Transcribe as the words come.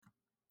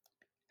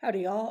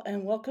Howdy, y'all,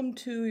 and welcome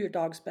to Your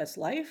Dog's Best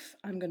Life.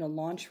 I'm going to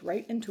launch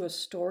right into a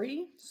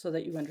story so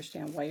that you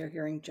understand why you're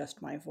hearing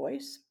just my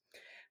voice.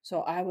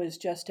 So, I was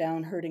just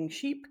down herding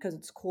sheep because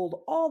it's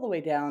cooled all the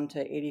way down to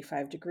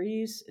 85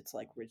 degrees. It's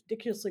like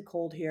ridiculously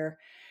cold here.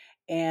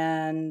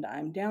 And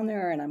I'm down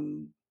there and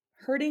I'm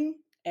herding,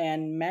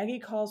 and Maggie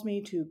calls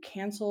me to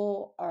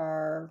cancel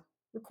our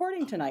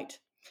recording tonight.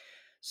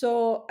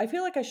 So, I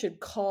feel like I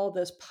should call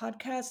this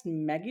podcast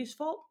Maggie's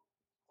Fault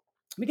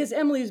because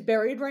Emily's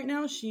buried right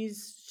now.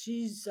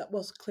 She's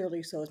well,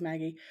 clearly so is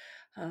Maggie.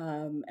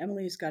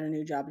 Emily's got a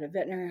new job at a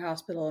veterinary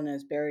hospital and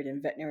is buried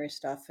in veterinary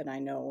stuff, and I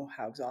know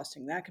how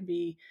exhausting that can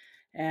be.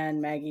 And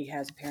Maggie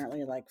has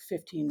apparently like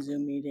 15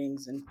 Zoom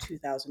meetings and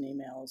 2,000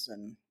 emails,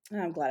 and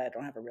I'm glad I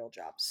don't have a real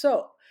job.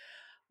 So,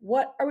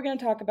 what are we going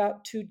to talk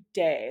about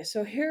today?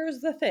 So, here's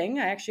the thing.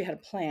 I actually had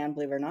a plan,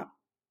 believe it or not.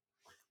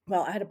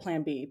 Well, I had a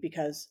plan B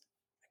because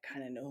I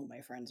kind of know who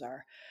my friends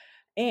are.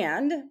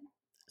 And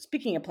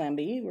speaking of plan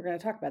B, we're going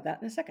to talk about that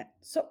in a second.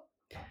 So,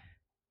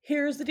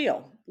 here's the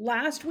deal.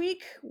 Last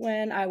week,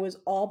 when I was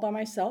all by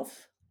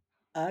myself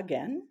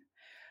again,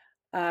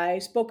 I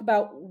spoke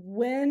about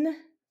when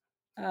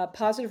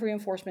positive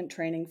reinforcement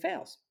training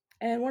fails.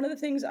 And one of the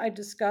things I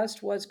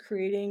discussed was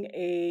creating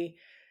a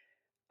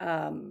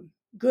um,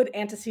 good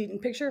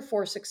antecedent picture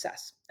for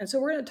success. And so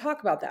we're going to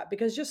talk about that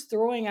because just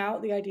throwing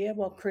out the idea,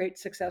 well, create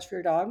success for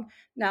your dog,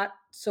 not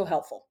so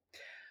helpful.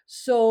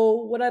 So,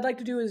 what I'd like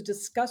to do is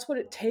discuss what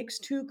it takes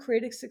to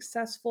create a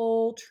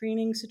successful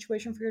training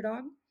situation for your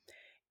dog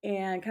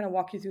and kind of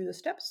walk you through the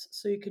steps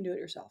so you can do it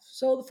yourself.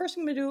 So, the first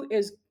thing I'm going to do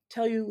is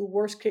tell you the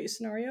worst case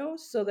scenario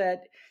so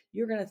that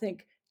you're going to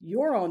think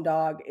your own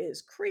dog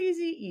is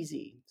crazy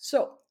easy.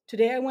 So,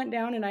 today I went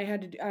down and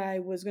I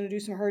was going to do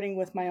some herding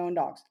with my own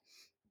dogs.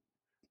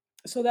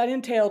 So that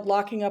entailed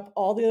locking up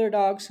all the other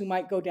dogs who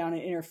might go down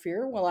and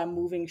interfere while I'm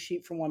moving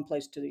sheep from one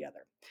place to the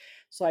other.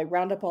 So I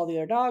round up all the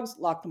other dogs,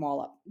 lock them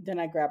all up. Then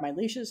I grab my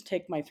leashes,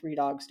 take my 3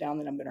 dogs down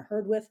that I'm going to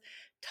herd with,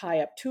 tie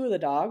up 2 of the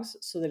dogs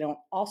so they don't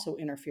also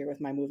interfere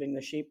with my moving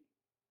the sheep,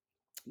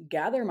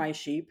 gather my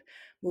sheep,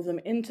 move them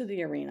into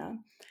the arena,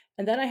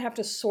 and then I have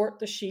to sort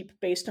the sheep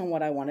based on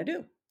what I want to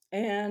do.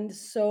 And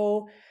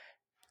so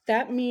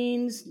that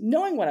means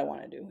knowing what I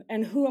want to do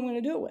and who I'm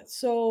going to do it with.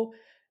 So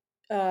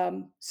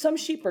some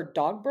sheep are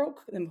dog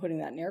broke. I'm putting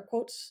that in air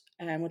quotes.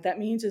 And what that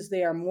means is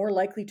they are more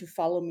likely to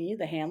follow me,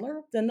 the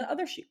handler, than the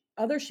other sheep.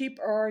 Other sheep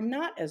are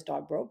not as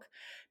dog broke,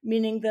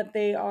 meaning that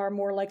they are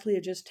more likely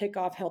to just take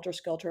off helter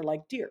skelter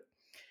like deer.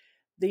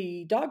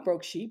 The dog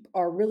broke sheep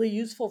are really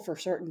useful for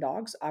certain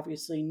dogs,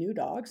 obviously new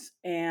dogs,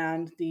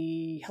 and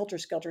the helter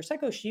skelter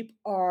psycho sheep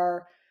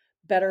are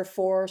better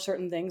for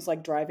certain things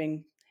like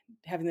driving,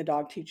 having the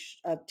dog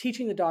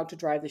teaching the dog to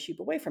drive the sheep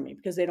away from me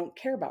because they don't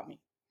care about me.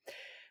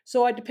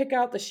 So I had to pick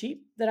out the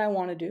sheep that I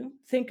want to do,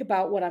 think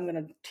about what I'm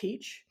going to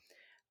teach,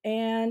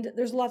 and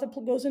there's a lot that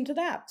goes into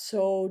that.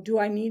 So, do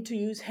I need to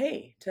use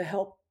hay to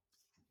help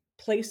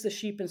place the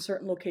sheep in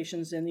certain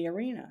locations in the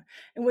arena?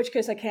 In which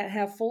case, I can't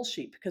have full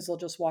sheep because they'll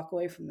just walk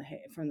away from the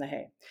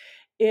hay.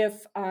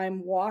 If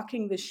I'm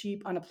walking the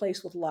sheep on a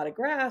place with a lot of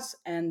grass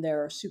and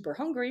they're super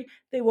hungry,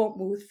 they won't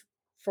move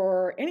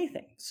for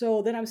anything.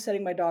 So then I'm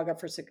setting my dog up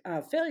for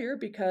failure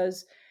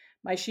because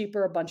my sheep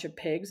are a bunch of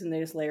pigs and they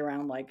just lay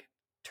around like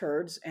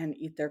turds and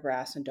eat their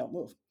grass and don't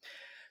move.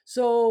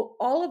 So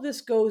all of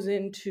this goes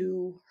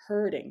into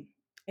herding.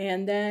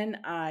 And then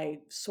I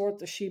sort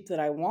the sheep that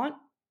I want.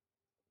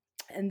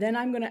 And then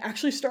I'm going to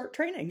actually start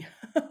training.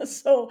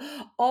 So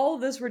all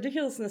of this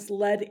ridiculousness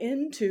led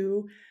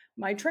into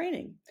my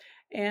training.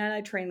 And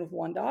I train with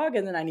 1 dog,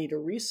 and then I need to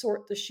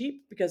resort the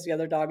sheep because the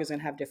other dog is going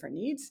to have different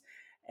needs,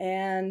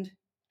 and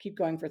keep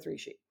going for 3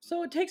 sheep.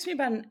 So it takes me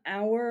about an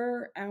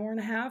hour, hour and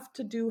a half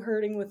to do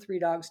herding with 3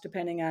 dogs,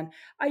 depending on.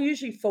 I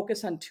usually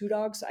focus on 2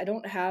 dogs. I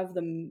don't have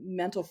the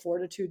mental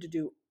fortitude to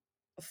do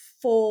a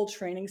full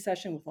training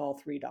session with all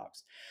 3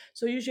 dogs.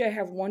 So usually I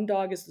have 1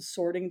 dog as the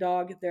sorting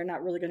dog. They're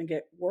not really going to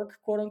get work,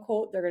 quote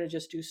unquote. They're going to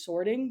just do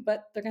sorting,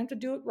 but they're going to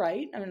have to do it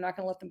right. I'm not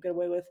going to let them get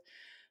away with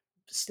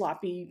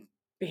sloppy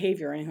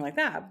behavior or anything like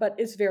that, but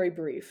it's very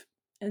brief.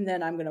 And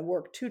then I'm going to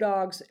work 2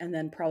 dogs and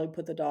then probably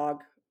put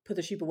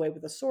the sheep away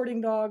with a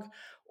sorting dog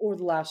or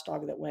the last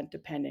dog that went,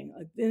 depending.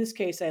 Like in this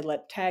case, I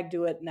let Tag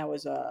do it, and that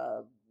was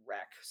a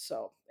wreck.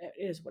 So it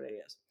is what it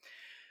is.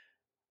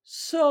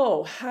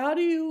 So, how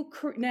do you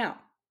now?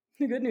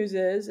 The good news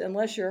is,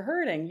 unless you're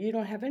hurting, you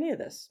don't have any of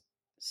this.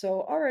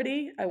 So,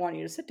 already, I want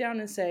you to sit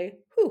down and say,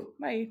 whew,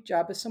 my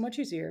job is so much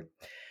easier.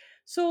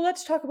 So,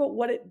 let's talk about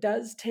what it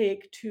does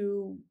take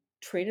to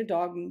train a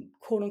dog in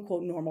quote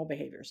unquote normal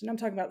behaviors. And I'm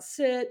talking about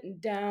sit and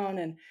down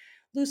and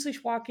loose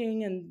leash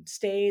walking and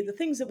stay, the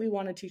things that we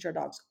want to teach our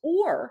dogs,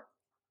 or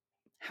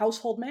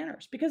household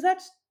manners, because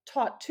that's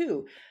taught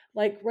too.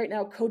 Like right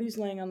now, Cody's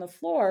laying on the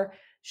floor.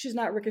 She's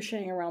not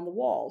ricocheting around the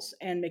walls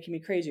and making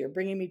me crazy or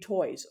bringing me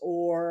toys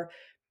or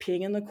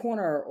peeing in the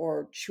corner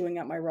or chewing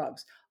up my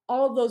rugs.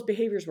 All of those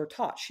behaviors were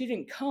taught. She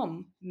didn't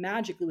come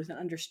magically with an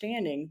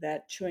understanding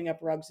that chewing up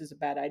rugs is a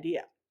bad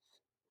idea.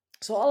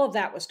 So all of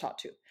that was taught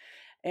too.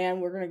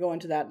 And we're going to go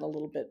into that in a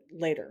little bit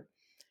later.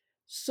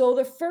 So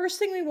the first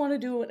thing we want to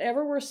do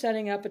whenever we're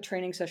setting up a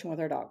training session with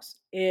our dogs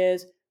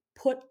is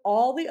put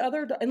all the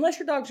other, unless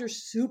your dogs are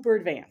super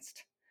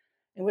advanced,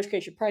 in which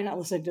case you're probably not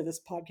listening to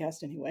this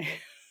podcast anyway.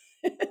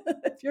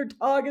 If your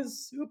dog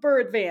is super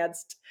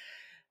advanced,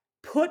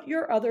 put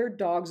your other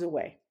dogs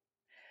away.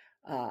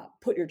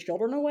 Put your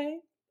children away.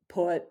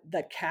 Put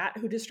the cat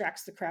who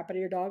distracts the crap out of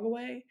your dog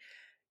away.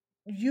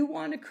 You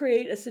want to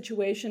create a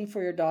situation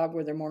for your dog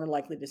where they're more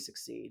likely to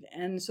succeed.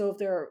 And so if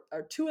there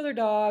are two other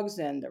dogs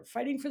and they're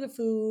fighting for the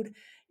food,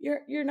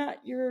 you're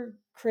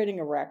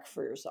creating a wreck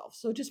for yourself.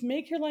 So just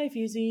make your life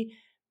easy,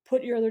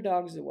 put your other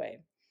dogs away.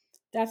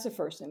 That's the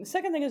first thing. The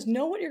second thing is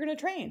know what you're going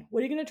to train. What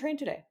are you going to train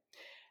today?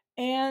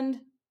 And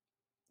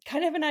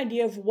kind of an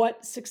idea of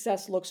what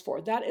success looks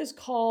for. That is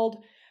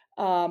called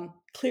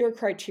clear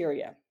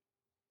criteria.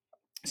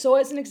 So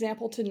as an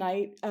example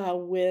tonight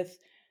with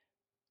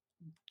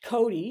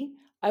Cody,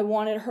 I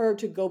wanted her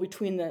to go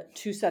between the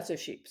two sets of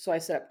sheep. So I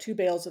set up two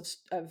bales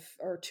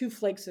or two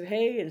flakes of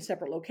hay in a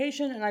separate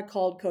location, and I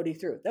called Cody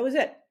through. That was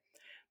it.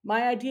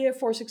 My idea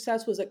for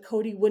success was that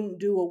Cody wouldn't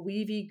do a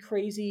weavy,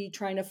 crazy,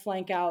 trying to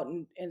flank out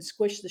and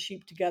squish the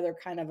sheep together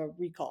kind of a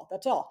recall.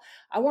 That's all.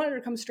 I wanted her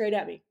to come straight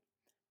at me.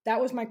 That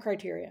was my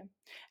criteria.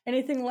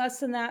 Anything less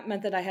than that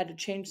meant that I had to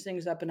change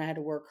things up and I had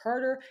to work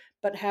harder.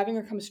 But having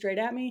her come straight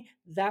at me,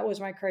 that was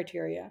my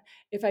criteria.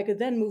 If I could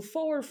then move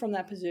forward from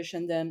that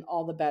position, then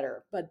all the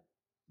better. But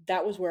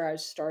that was where I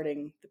was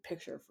starting the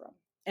picture from.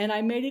 And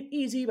I made it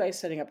easy by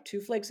setting up two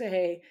flakes of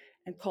hay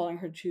and calling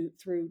her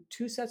through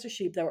two sets of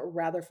sheep that were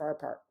rather far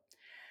apart.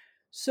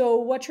 So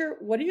what are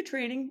you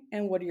training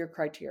and what are your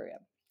criteria?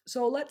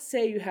 So let's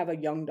say you have a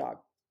young dog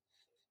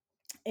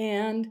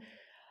and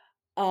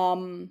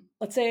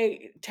let's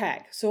say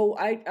tag. So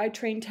I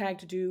train tag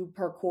to do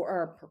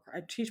I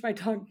teach my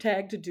dog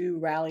tag to do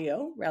rally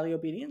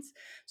obedience.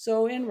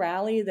 So in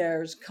rally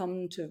there's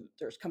come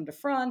to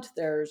front,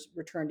 there's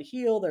return to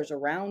heel, there's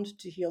around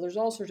to heel, there's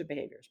all sorts of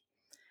behaviors.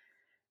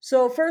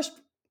 So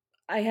first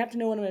I have to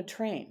know what I'm going to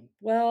train.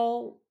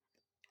 Well,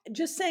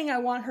 just saying I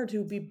want her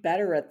to be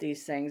better at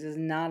these things is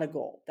not a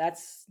goal.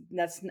 That's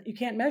you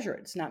can't measure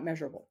it. It's not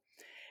measurable.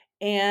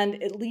 And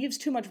it leaves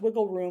too much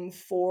wiggle room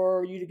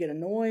for you to get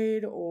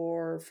annoyed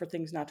or for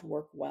things not to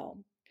work well.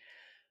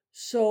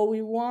 So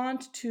we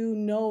want to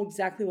know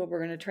exactly what we're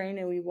going to train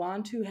and we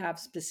want to have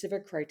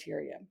specific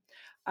criteria.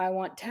 I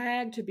want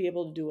Tag to be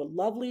able to do a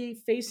lovely,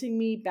 facing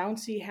me,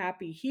 bouncy,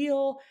 happy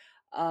heel,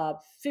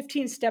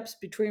 15 steps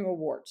between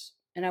rewards.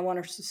 And I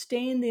want to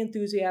sustain the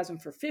enthusiasm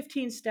for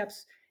 15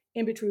 steps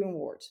in between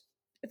rewards.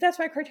 If that's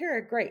my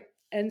criteria, great.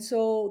 And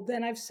so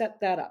then I've set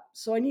that up.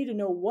 So I need to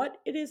know what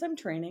it is I'm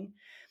training.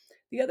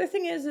 The other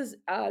thing is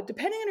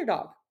depending on your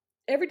dog,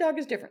 every dog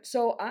is different.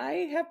 So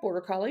I have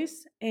border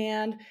collies,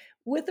 and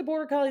with the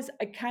border collies,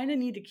 I kind of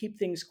need to keep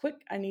things quick.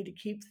 I need to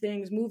keep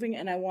things moving,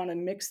 and I want to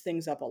mix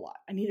things up a lot.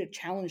 I need to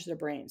challenge their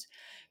brains.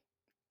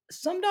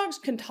 Some dogs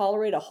can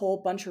tolerate a whole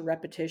bunch of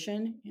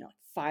repetition,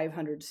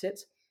 500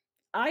 sits.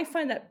 I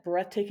find that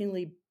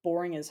breathtakingly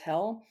boring as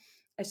hell.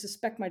 I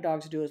suspect my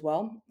dogs do as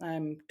well.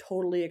 I'm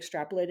totally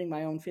extrapolating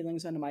my own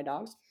feelings onto my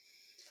dogs.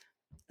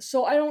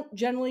 So I don't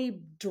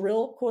generally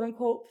drill quote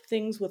unquote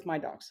things with my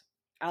dogs.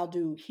 I'll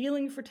do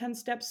healing for 10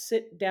 steps,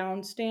 sit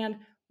down, stand,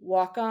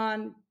 walk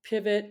on,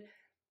 pivot.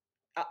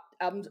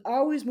 I'm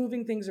always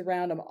moving things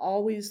around. I'm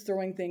always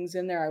throwing things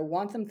in there. I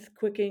want them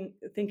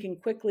thinking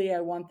quickly.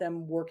 I want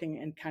them working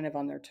and kind of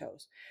on their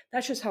toes.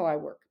 That's just how I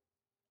work.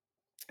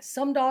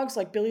 Some dogs,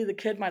 like Billy the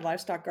Kid, my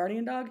livestock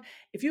guardian dog,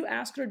 if you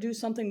ask her to do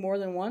something more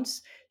than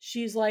once,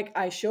 she's like,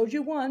 I showed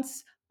you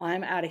once,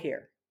 I'm out of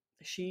here.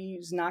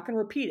 She's not going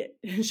to repeat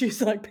it.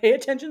 She's like, pay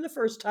attention the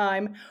first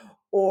time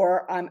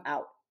or I'm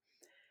out.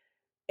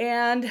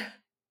 And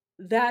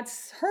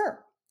that's her,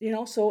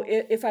 So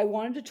if I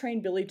wanted to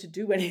train Billy to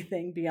do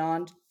anything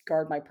beyond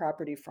guard my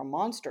property from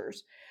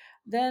monsters,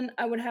 then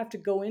I would have to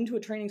go into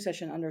a training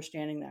session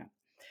understanding that.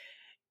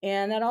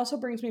 And that also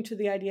brings me to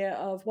the idea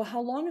of, well, how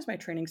long is my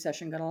training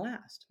session going to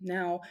last?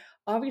 Now,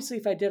 obviously,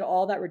 if I did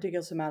all that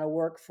ridiculous amount of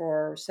work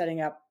for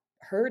setting up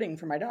herding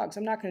for my dogs,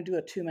 I'm not going to do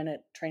a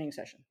 2-minute training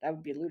session. That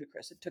would be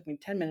ludicrous. It took me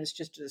 10 minutes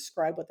just to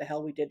describe what the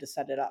hell we did to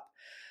set it up.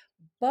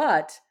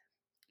 But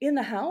in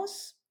the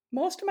house,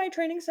 most of my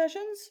training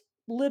sessions,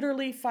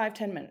 literally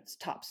 5-10 minutes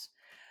tops.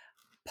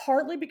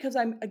 Partly because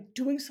I'm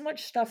doing so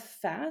much stuff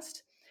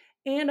fast.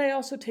 And I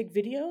also take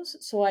videos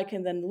so I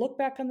can then look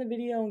back on the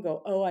video and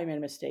go, oh, I made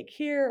a mistake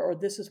here, or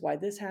this is why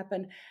this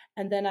happened.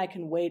 And then I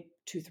can wait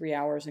 2-3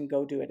 hours and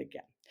go do it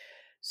again.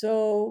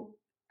 So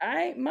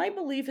my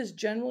belief is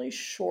generally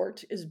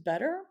short is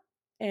better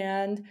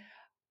and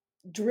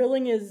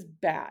drilling is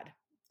bad.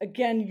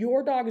 Again,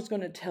 your dog is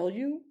going to tell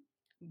you,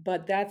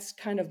 but that's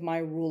kind of my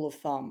rule of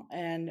thumb.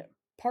 And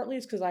partly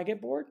it's because I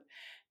get bored,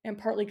 and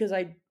partly because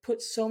I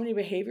put so many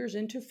behaviors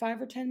into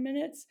 5 or 10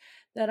 minutes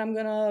that I'm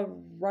going to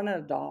run out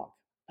of dog.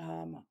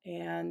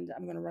 And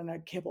I'm going to run out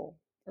of kibble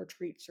or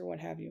treats or what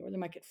have you, or they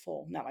might get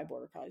full. Not my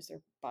border collies,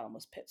 they're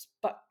bottomless pits.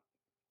 But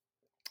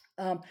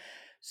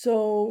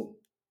so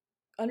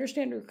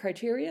understand your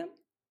criteria,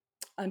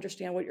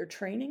 understand what you're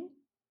training,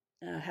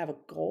 have a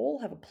goal,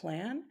 have a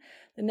plan.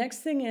 The next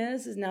thing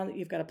is now that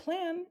you've got a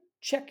plan,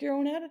 check your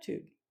own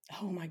attitude.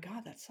 Oh my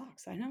God, that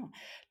sucks. I know.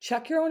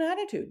 Check your own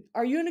attitude.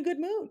 Are you in a good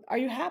mood? Are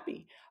you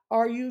happy?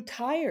 Are you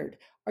tired?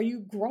 Are you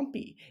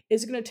grumpy?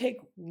 Is it going to take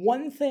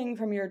one thing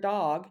from your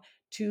dog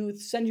to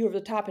send you over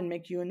the top and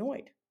make you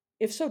annoyed?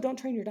 If so, don't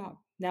train your dog.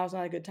 Now is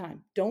not a good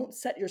time. Don't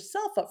set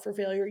yourself up for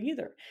failure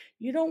either.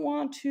 You don't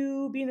want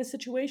to be in a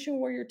situation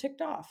where you're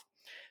ticked off.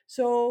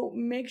 So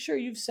make sure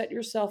you've set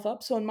yourself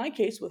up. So in my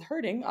case with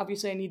herding,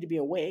 obviously I need to be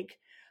awake.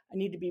 I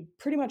need to be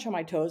pretty much on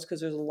my toes because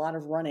there's a lot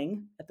of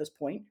running at this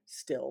point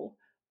still.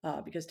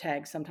 Because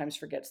Tag sometimes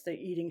forgets the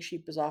eating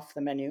sheep is off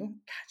the menu.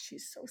 God,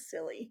 she's so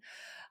silly.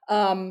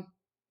 Um,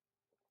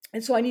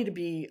 and so I need to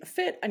be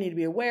fit, I need to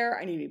be aware,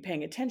 I need to be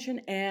paying attention.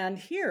 And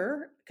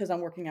here, because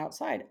I'm working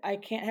outside, I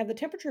can't have the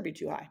temperature be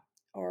too high,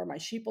 or my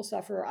sheep will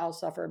suffer, I'll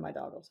suffer, my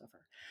dog will suffer.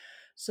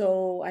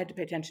 So I had to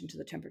pay attention to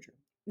the temperature.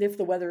 If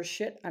the weather is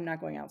shit, I'm not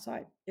going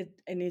outside. It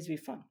needs to be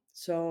fun.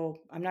 So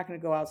I'm not going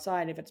to go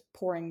outside if it's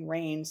pouring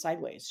rain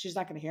sideways. She's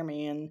not going to hear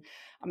me and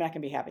I'm not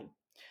going to be happy.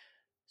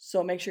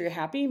 So make sure you're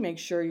happy, make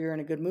sure you're in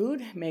a good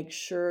mood, make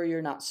sure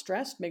you're not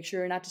stressed, make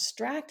sure you're not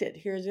distracted.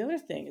 Here's the other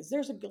thing is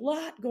there's a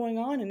lot going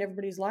on in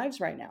everybody's lives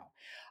right now.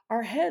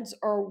 Our heads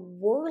are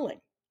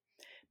whirling.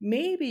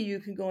 Maybe you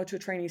can go into a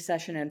training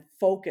session and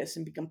focus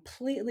and be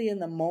completely in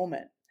the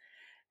moment.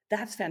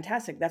 That's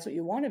fantastic. That's what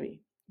you want to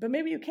be. But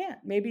maybe you can't.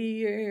 Maybe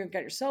you've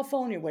got your cell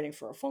phone, you're waiting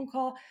for a phone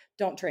call.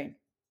 Don't train.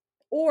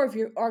 Or if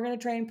you are going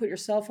to train, put your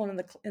cell phone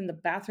in the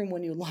bathroom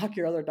when you lock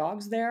your other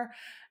dogs there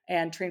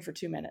and train for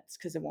 2 minutes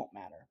because it won't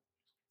matter.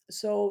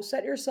 So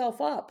set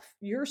yourself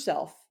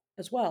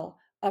as well,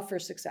 up for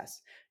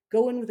success.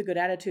 Go in with a good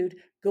attitude,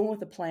 go in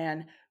with a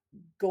plan,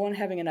 go in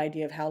having an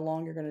idea of how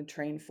long you're going to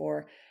train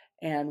for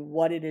and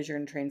what it is you're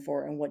going to train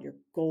for and what your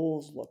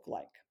goals look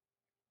like.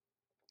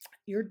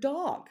 Your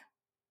dog.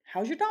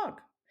 How's your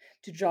dog?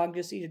 Did your dog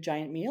just eat a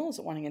giant meal? Is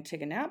it wanting to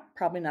take a nap?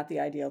 Probably not the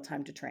ideal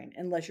time to train,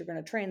 unless you're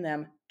going to train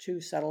them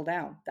to settle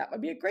down. That would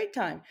be a great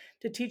time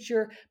to teach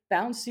your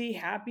bouncy,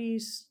 happy,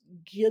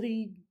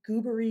 giddy,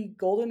 goobery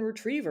golden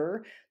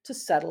retriever to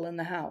settle in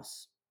the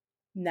house.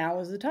 Now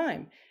is the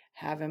time.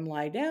 Have him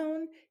lie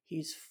down.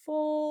 He's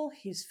full.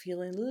 He's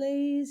feeling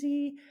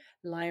lazy.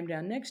 Lie him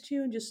down next to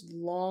you and just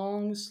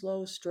long,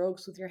 slow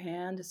strokes with your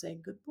hand to say,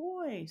 good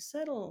boy,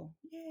 settle.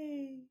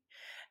 Yay.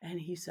 And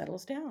he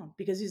settles down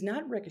because he's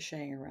not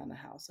ricocheting around the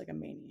house like a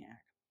maniac.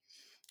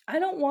 I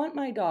don't want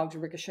my dogs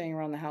ricocheting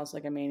around the house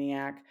like a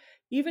maniac,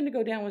 even to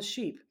go down with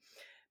sheep,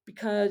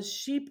 because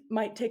sheep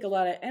might take a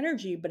lot of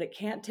energy, but it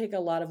can't take a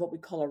lot of what we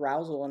call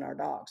arousal in our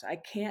dogs. I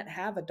can't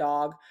have a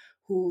dog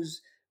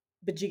who's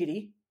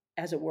bajiggity,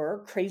 as it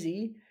were,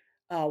 crazy,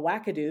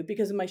 wackadoo,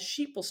 because my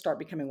sheep will start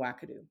becoming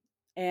wackadoo.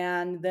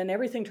 And then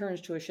everything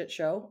turns to a shit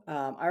show.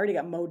 I already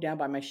got mowed down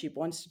by my sheep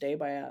once today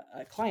by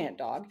a client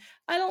dog.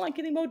 I don't like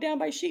getting mowed down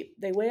by sheep.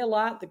 They weigh a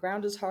lot. The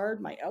ground is hard.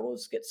 My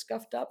elbows get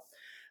scuffed up.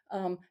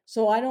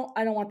 So I don't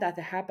want that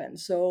to happen.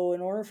 So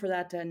in order for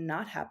that to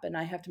not happen,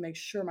 I have to make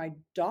sure my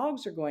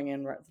dogs are going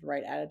in with the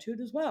right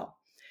attitude as well.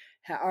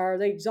 Are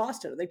they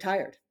exhausted? Are they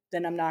tired?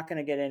 Then I'm not going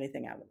to get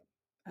anything out of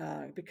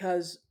them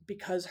because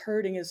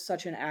herding is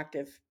such an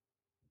active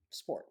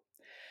sport.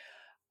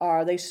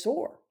 Are they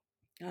sore?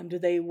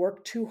 Did they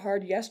work too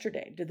hard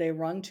yesterday? Did they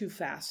run too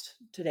fast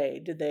today?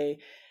 Did they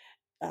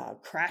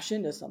crash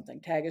into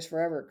something? Tag is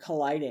forever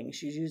colliding.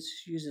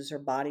 Uses her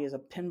body as a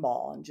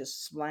pinball and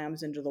just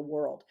slams into the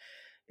world.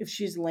 If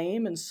she's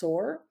lame and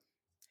sore,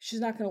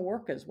 she's not going to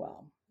work as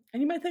well.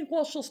 And you might think,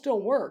 well, she'll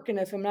still work. And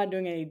if I'm not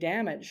doing any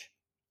damage,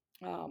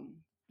 um,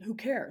 who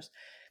cares?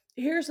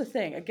 Here's the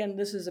thing. Again,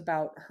 this is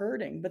about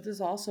herding, but this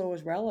also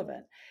is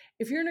relevant.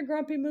 If you're in a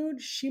grumpy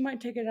mood, she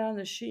might take it out on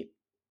the sheep.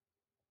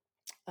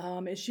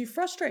 Is she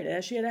frustrated?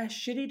 Has she had a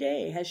shitty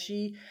day? Has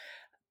she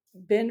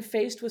been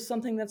faced with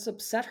something that's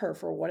upset her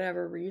for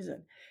whatever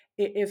reason?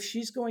 If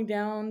she's going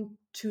down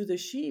to the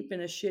sheep in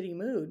a shitty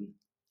mood,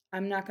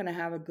 I'm not going to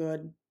have a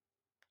good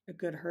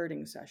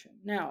herding session.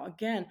 Now,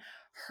 again,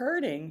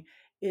 herding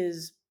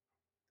is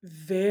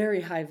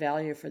very high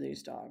value for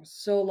these dogs.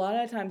 So a lot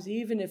of times,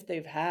 even if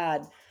they've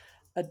had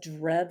a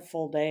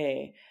dreadful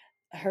day,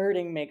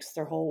 herding makes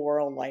their whole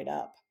world light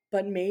up.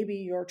 But maybe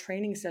your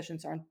training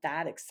sessions aren't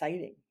that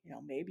exciting.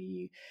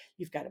 Maybe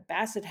you've got a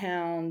basset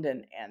hound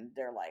and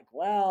they're like,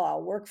 well,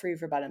 I'll work for you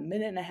for about a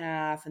minute and a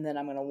half and then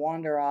I'm going to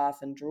wander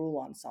off and drool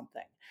on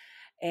something.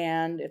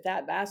 And if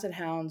that basset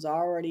hound's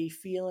already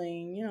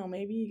feeling,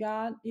 maybe he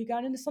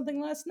got into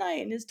something last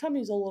night and his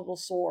tummy's a little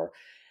sore,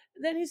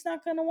 then he's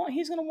going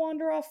to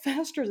wander off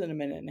faster than a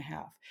minute and a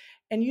half.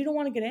 And you don't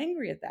want to get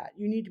angry at that.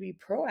 You need to be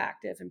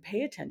proactive and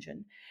pay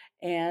attention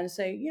and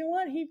say, you know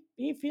what,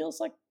 he feels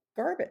like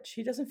garbage.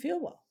 He doesn't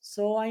feel well.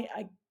 So I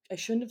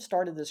shouldn't have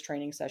started this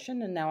training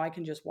session and now I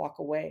can just walk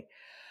away.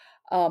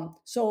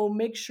 So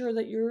make sure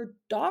that your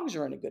dogs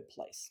are in a good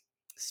place.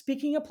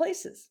 Speaking of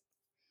places,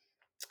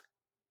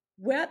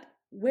 where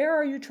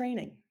are you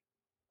training?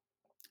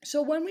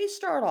 So when we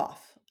start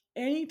off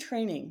any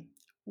training,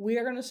 we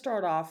are going to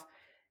start off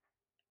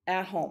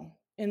at home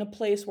in a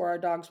place where our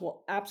dogs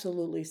will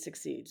absolutely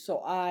succeed. So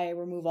I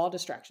remove all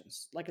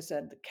distractions. Like I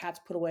said, the cat's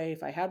put away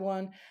if I had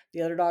one,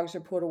 the other dogs are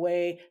put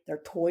away,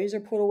 their toys are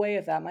put away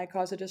if that might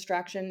cause a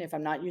distraction. If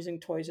I'm not using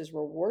toys as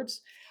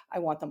rewards, I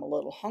want them a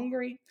little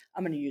hungry.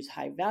 I'm going to use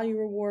high value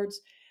rewards,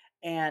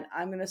 and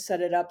I'm going to set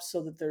it up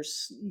so that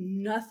there's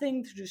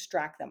nothing to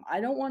distract them.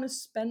 I don't want to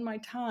spend my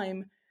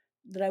time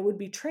that I would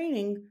be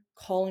training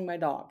calling my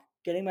dog,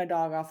 getting my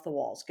dog off the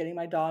walls, getting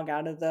my dog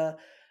out of the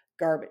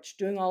garbage,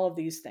 doing all of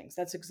these things.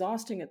 That's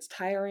exhausting, it's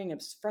tiring,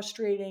 it's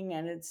frustrating,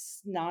 and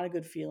it's not a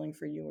good feeling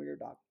for you or your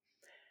dog.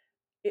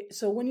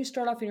 So when you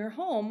start off in your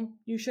home,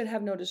 you should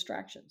have no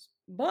distractions.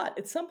 But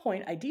at some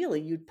point,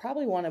 ideally, you'd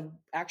probably want to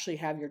actually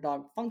have your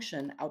dog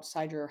function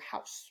outside your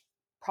house,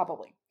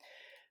 probably.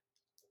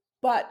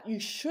 But you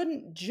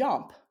shouldn't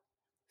jump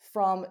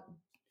from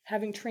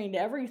having trained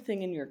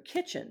everything in your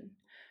kitchen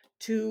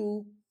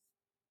to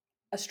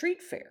a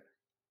street fair.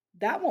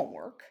 That won't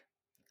work.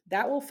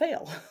 That will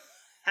fail.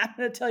 I'm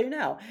going to tell you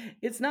now,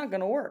 it's not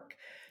going to work.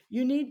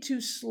 You need to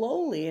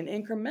slowly and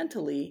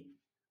incrementally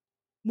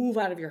move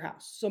out of your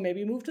house. So maybe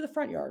you move to the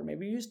front yard,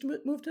 maybe you used to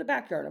move to the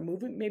backyard, or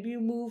maybe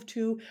you move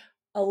to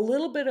a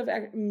little bit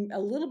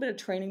of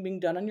training being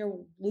done on your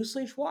loose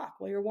leash walk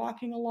while you're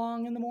walking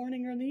along in the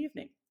morning or in the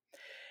evening.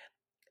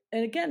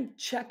 And again,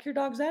 check your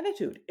dog's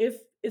attitude. If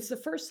it's the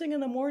first thing in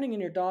the morning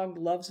and your dog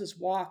loves his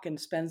walk and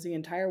spends the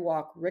entire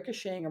walk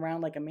ricocheting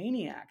around like a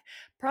maniac,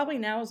 probably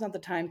now is not the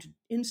time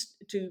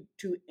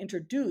to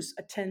introduce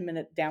a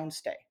 10-minute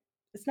downstay.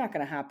 It's not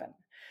going to happen.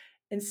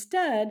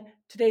 Instead,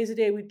 today's a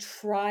day we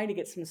try to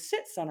get some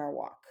sits on our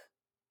walk,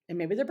 and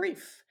maybe they're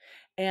brief.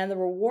 And the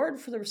reward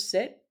for the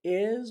sit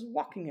is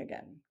walking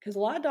again, because a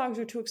lot of dogs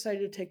are too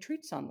excited to take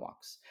treats on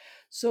walks.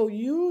 So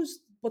use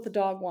what the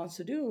dog wants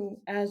to do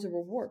as a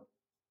reward.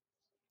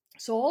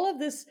 So all of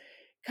this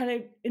kind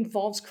of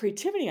involves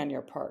creativity on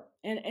your part.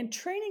 And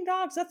training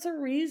dogs, that's a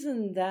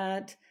reason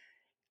that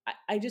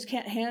I just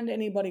can't hand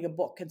anybody a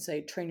book and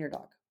say, train your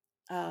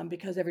dog,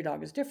 because every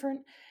dog is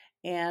different.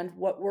 And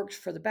what works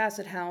for the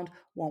Basset Hound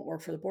won't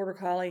work for the Border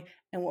Collie,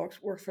 and what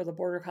works for the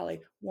Border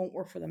Collie won't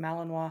work for the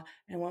Malinois,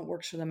 and what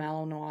works for the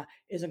Malinois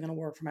isn't going to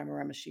work for my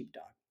Maremma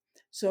Sheepdog.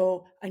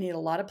 So I need a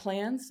lot of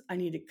plans. I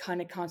need to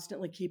kind of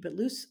constantly keep it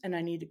loose, and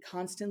I need to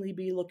constantly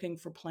be looking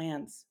for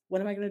plans. What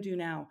am I going to do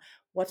now?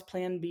 What's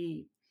plan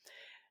B?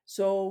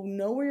 So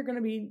know where you're going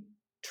to be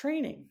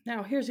training.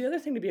 Now, here's the other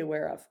thing to be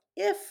aware of.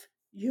 If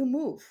you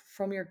move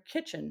from your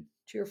kitchen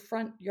to your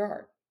front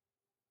yard,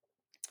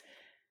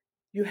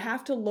 you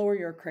have to lower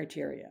your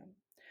criteria.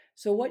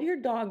 So what your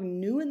dog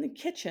knew in the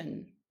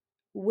kitchen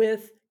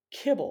with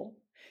kibble,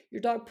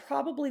 your dog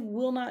probably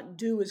will not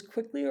do as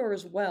quickly or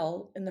as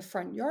well in the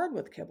front yard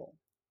with kibble.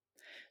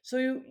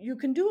 So you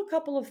can do a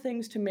couple of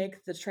things to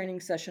make the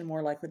training session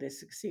more likely to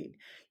succeed.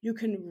 You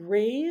can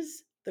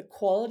raise the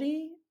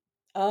quality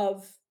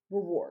of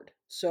reward.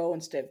 So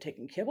instead of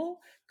taking kibble,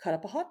 cut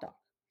up a hot dog.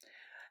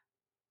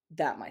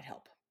 That might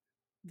help.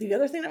 The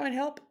other thing that might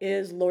help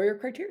is lower your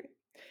criteria.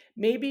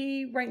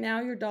 Maybe right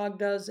now your dog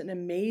does an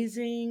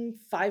amazing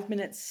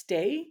 5-minute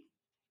stay.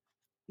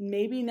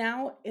 Maybe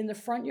now in the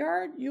front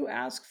yard, you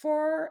ask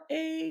for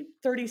a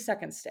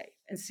 30-second stay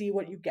and see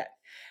what you get.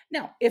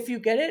 Now, if you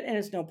get it and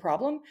it's no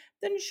problem,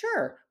 then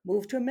sure,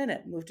 move to a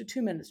minute, move to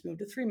 2 minutes, move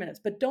to 3 minutes.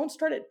 But don't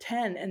start at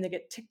 10 and then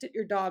get ticked at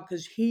your dog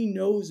because he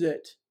knows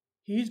it.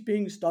 He's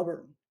being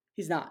stubborn.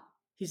 He's not.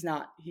 He's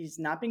not. He's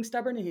not being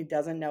stubborn, and he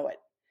doesn't know it.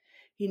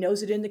 He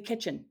knows it in the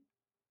kitchen.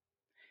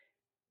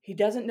 He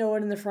doesn't know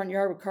it in the front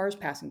yard with cars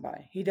passing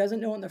by. He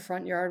doesn't know it in the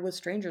front yard with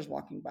strangers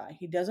walking by.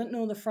 He doesn't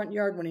know in the front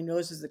yard when he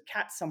knows there's a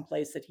cat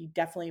someplace that he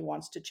definitely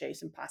wants to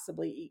chase and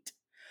possibly eat.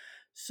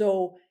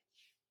 So,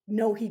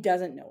 no, he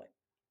doesn't know it.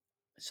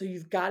 So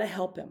you've got to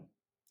help him.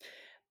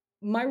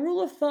 My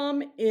rule of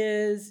thumb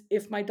is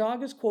if my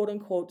dog is quote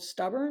unquote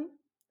stubborn,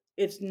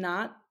 it's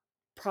not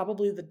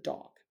probably the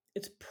dog.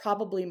 It's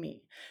probably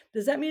me.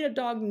 Does that mean a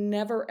dog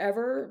never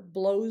ever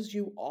blows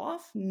you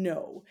off?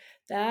 No.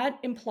 That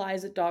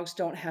implies that dogs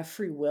don't have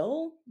free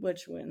will,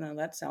 which well,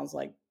 that sounds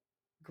like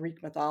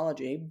Greek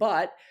mythology,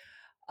 but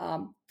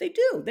they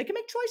do. They can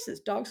make choices.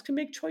 Dogs can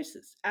make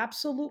choices.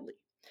 Absolutely.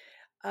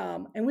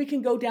 And we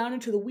can go down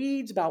into the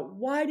weeds about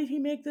why did he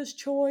make this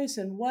choice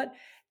and what.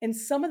 And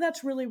some of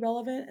that's really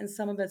relevant and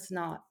some of it's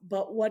not.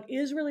 But what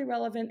is really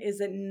relevant is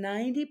that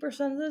 90%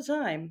 of the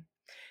time,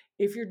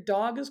 if your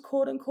dog is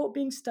quote unquote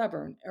being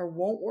stubborn or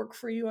won't work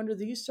for you under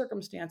these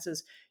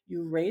circumstances,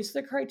 you raise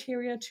the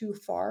criteria too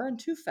far and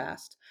too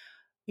fast,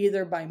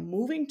 either by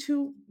moving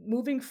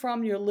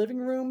from your living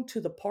room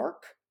to the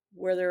park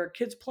where there are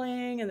kids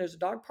playing and there's a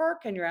dog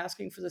park and you're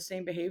asking for the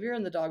same behavior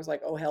and the dog's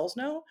like, oh, hells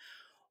no,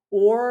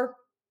 or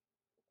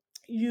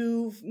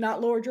you've not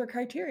lowered your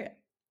criteria.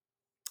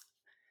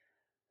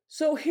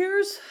 So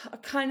here's a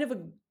kind of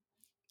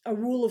a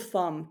rule of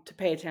thumb to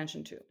pay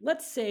attention to.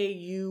 Let's say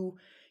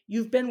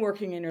you've been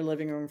working in your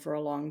living room for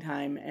a long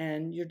time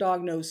and your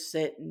dog knows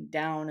sit and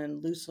down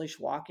and loose leash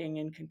walking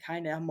and can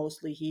kind of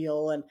mostly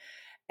heel,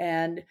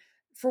 and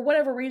for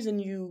whatever reason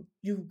you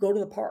go to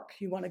the park,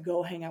 you want to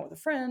go hang out with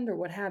a friend or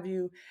what have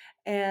you,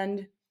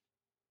 and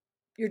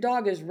your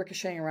dog is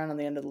ricocheting around on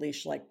the end of the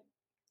leash like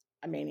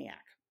a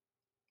maniac.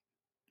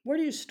 Where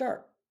do you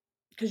start?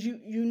 Because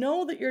you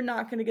know that you're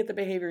not going to get the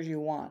behaviors you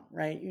want,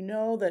 right? You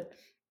know that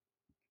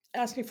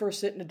asking for a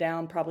sit and a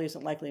down probably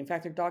isn't likely. In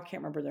fact, their dog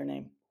can't remember their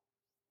name.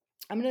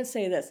 I'm going to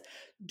say this.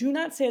 Do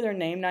not say their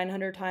name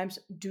 900 times.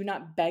 Do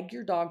not beg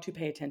your dog to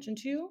pay attention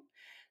to you.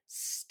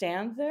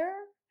 Stand there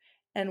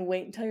and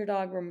wait until your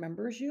dog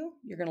remembers you.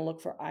 You're going to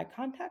look for eye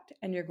contact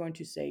and you're going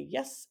to say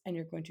yes and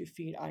you're going to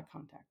feed eye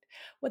contact.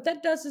 What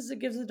that does is it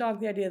gives the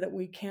dog the idea that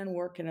we can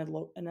work in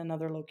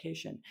another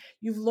location.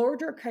 You've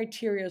lowered your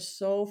criteria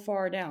so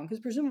far down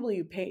because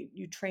presumably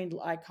you trained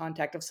eye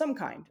contact of some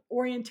kind.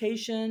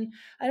 Orientation.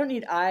 I don't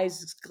need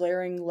eyes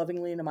glaring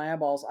lovingly into my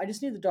eyeballs. I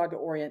just need the dog to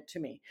orient to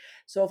me.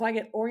 So if I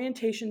get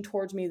orientation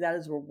towards me, that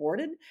is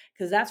rewarded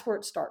because that's where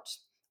it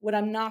starts. What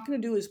I'm not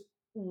going to do is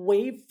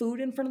wave food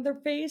in front of their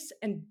face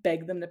and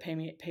beg them to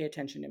pay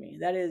attention to me.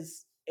 That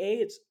is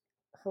it's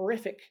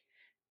horrific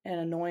and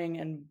annoying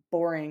and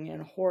boring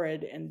and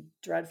horrid and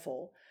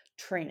dreadful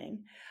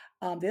training.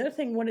 The other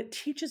thing, what it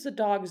teaches the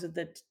dog is that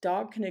the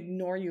dog can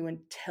ignore you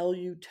until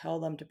you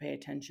tell them to pay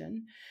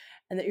attention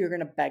and that you're going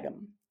to beg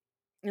them.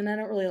 And I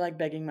don't really like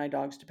begging my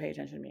dogs to pay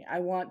attention to me.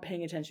 I want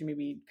paying attention to me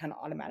be kind of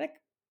automatic.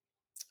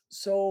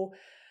 So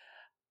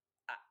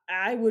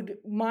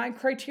my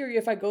criteria,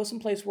 if I go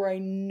someplace where I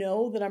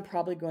know that I'm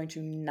probably going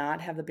to not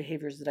have the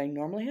behaviors that I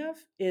normally have,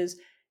 is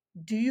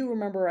do you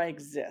remember I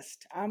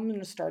exist? I'm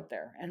going to start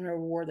there and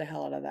reward the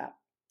hell out of that.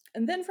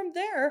 And then from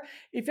there,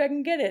 if I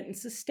can get it and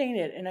sustain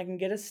it and I can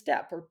get a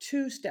step or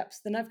two steps,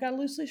 then I've got a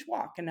loose leash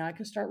walk and now I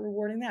can start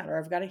rewarding that. Or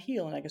I've got a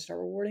heel and I can start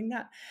rewarding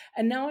that.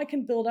 And now I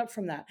can build up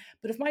from that.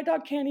 But if my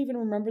dog can't even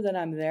remember that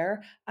I'm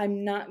there,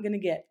 I'm not going to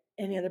get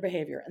any other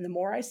behavior. And the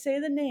more I say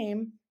the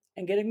name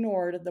and get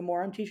ignored, the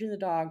more I'm teaching the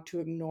dog to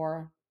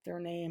ignore their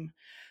name.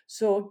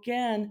 So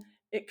again,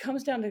 it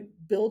comes down to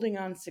building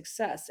on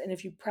success. And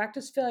if you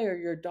practice failure,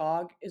 your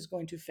dog is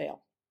going to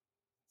fail.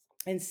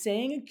 And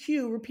saying a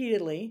cue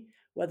repeatedly,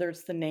 whether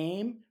it's the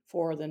name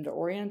for them to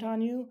orient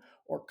on you,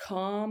 or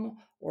come,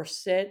 or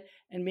sit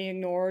and be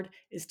ignored,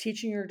 is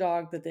teaching your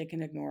dog that they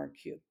can ignore a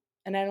cue.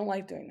 And I don't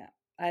like doing that.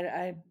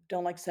 I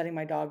don't like setting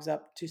my dogs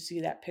up to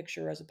see that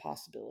picture as a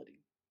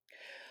possibility.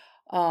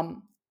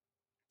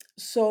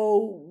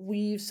 So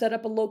we've set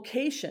up a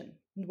location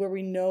where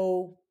we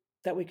know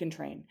that we can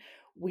train.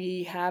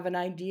 We have an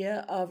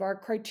idea of our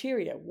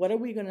criteria. What are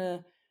we going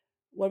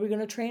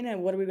to train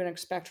and what are we going to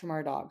expect from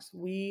our dogs?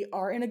 We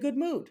are in a good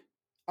mood.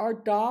 Our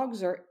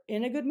dogs are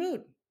in a good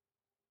mood.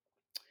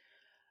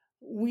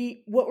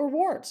 What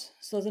rewards?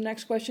 So the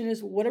next question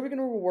is, what are we going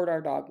to reward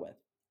our dog with?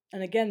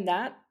 And again,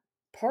 that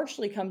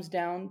partially comes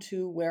down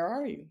to where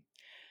are you?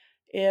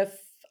 If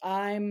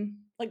I'm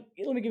like,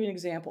 let me give you an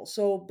example.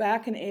 So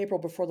back in April,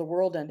 before the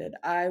world ended,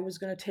 I was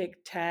going to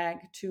take Tag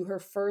to her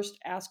first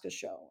ASCA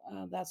show.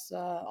 That's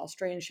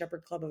Australian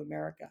Shepherd Club of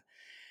America.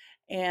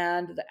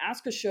 And the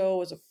ASCA show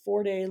was a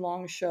 4-day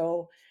long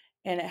show,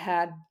 and it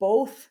had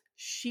both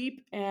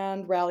sheep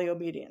and rally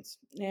obedience.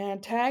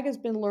 And Tag has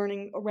been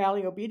learning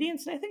rally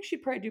obedience, and I think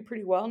she'd probably do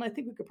pretty well, and I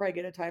think we could probably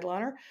get a title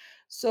on her.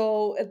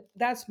 So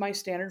that's my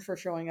standard for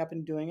showing up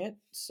and doing it.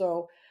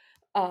 So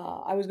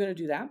I was going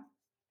to do that.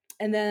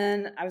 And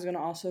then I was going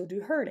to also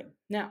do herding.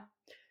 Now,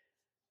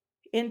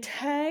 in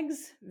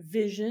Tag's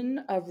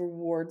vision of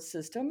reward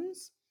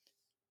systems,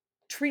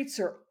 treats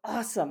are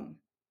awesome,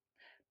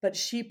 but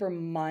sheep are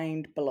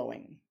mind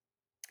blowing.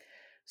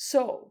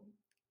 So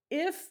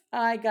if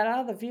I got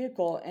out of the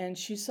vehicle and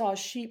she saw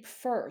sheep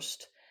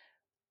first,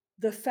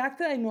 the fact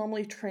that I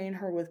normally train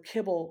her with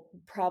kibble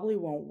probably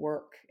won't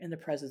work in the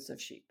presence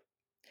of sheep.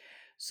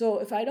 So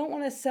if I don't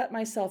want to set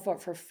myself up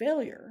for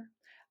failure,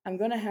 I'm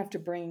going to have to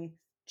bring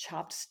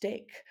chopped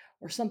steak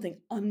or something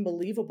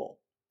unbelievable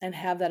and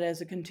have that as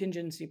a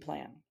contingency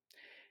plan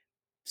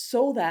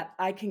so that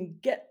I can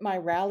get my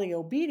rally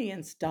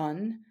obedience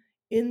done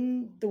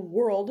in the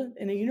world,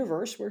 in a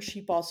universe where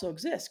sheep also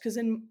exist. Because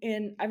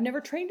I've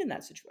never trained in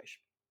that situation.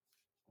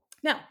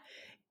 Now,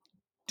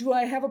 do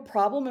I have a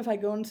problem if I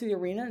go into the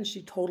arena and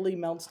she totally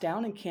melts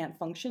down and can't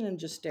function and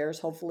just stares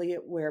hopefully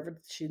at wherever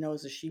she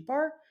knows the sheep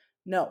are?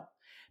 No,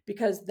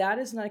 because that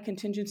is not a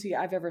contingency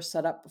I've ever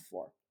set up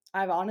before.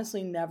 I've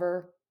honestly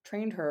never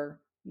trained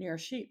her near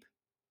sheep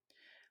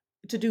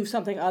to do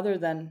something other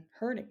than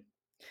herding.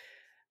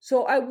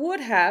 So I would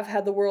have,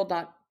 had the world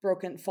not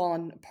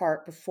fallen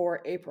apart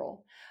before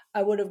April,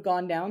 I would have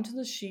gone down to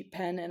the sheep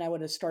pen and I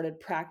would have started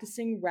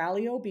practicing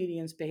rally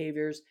obedience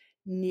behaviors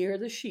near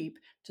the sheep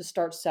to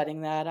start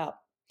setting that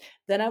up.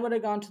 Then I would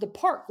have gone to the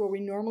park where we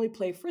normally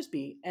play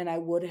frisbee, and I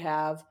would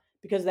have,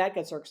 because that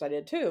gets her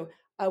excited too,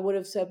 I would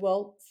have said,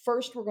 well,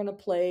 first we're going to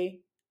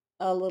play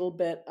a little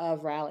bit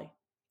of rally.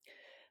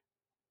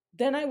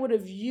 Then I would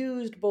have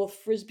used both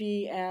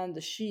frisbee and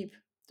the sheep,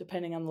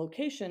 depending on the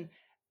location,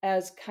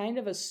 as kind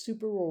of a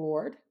super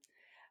reward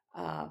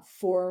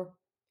for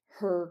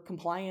her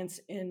compliance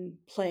in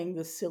playing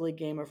the silly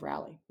game of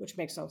rally, which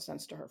makes no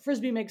sense to her.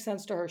 Frisbee makes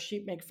sense to her.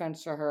 Sheep makes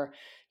sense to her.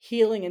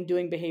 Healing and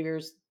doing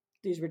behaviors,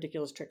 these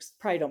ridiculous tricks,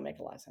 probably don't make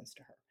a lot of sense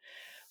to her.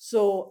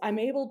 So I'm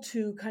able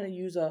to kind of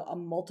use a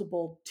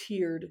multiple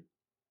tiered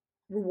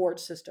reward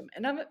system.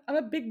 And I'm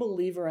a big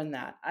believer in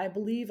that. I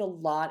believe a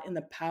lot in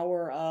the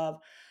power of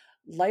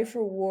life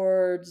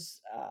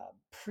rewards,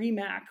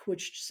 PREMAC,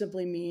 which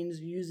simply means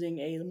using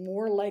a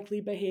more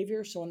likely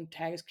behavior. So in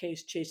Tag's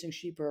case, chasing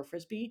sheep or a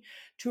frisbee,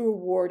 to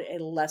reward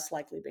a less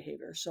likely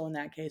behavior. So in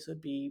that case, it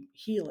would be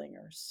healing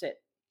or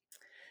sit.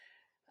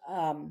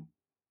 Um,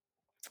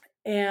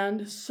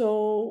 and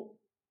so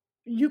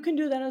you can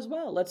do that as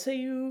well. Let's say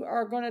you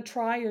are going to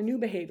try your new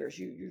behaviors.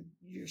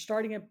 You're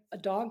starting a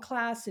dog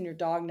class, and your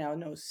dog now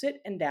knows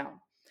sit and down,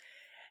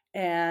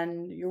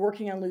 and you're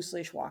working on loose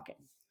leash walking.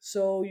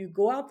 So you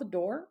go out the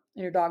door,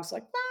 and your dog's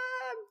like,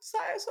 ah,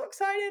 I'm so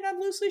excited, I'm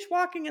loose leash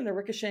walking, and they're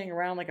ricocheting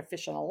around like a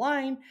fish on a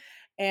line.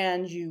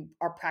 And you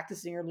are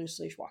practicing your loose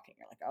leash walking.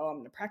 You're like, oh, I'm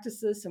going to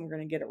practice this, and we're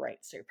going to get it right.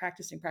 So you're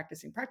practicing,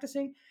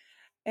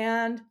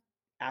 and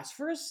ask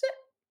for a sit.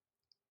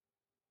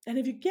 And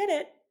if you get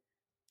it,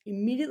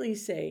 immediately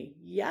say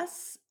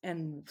yes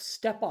and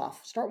step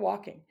off, start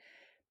walking.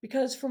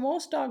 Because for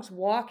most dogs,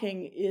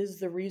 walking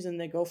is the reason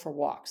they go for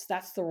walks.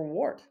 That's the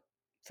reward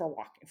for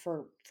walking,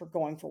 for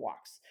going for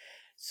walks.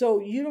 So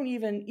you don't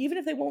even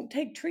if they won't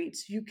take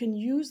treats, you can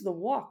use the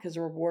walk as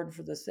a reward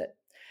for the sit.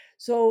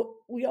 So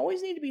we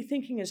always need to be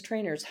thinking as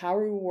trainers, how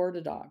we reward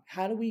a dog?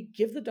 How do we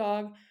give the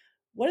dog,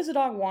 what does the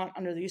dog want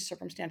under these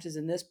circumstances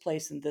in this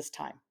place and this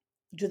time?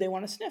 Do they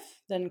want to sniff?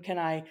 Then can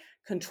I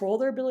control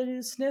their ability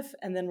to sniff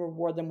and then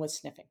reward them with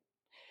sniffing?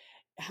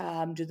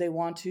 Do they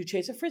want to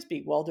chase a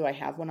frisbee? Well, do I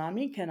have one on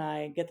me? Can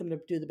I get them to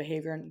do the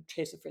behavior and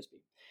chase a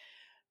frisbee?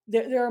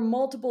 There are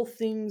multiple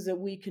things that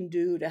we can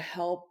do to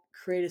help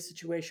create a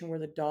situation where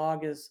the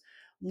dog is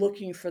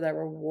looking for that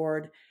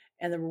reward,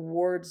 and the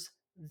reward's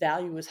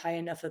value is high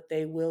enough that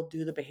they will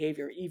do the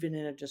behavior even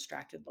in a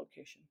distracted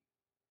location.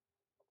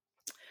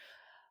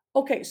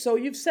 Okay, so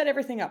you've set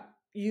everything up.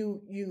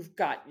 You've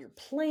got your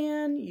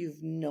plan, you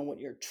know what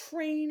you're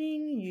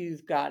training,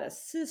 you've got a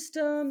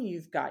system,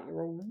 you've got your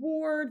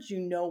rewards, you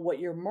know what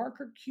your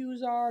marker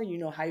cues are, you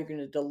know how you're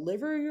going to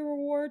deliver your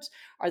rewards.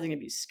 Are they going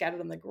to be scattered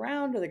on the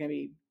ground? Are they going to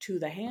be to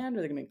the hand?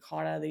 Are they going to be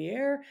caught out of the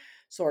air?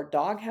 So our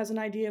dog has an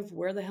idea of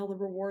where the hell the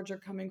rewards are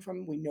coming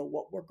from. We know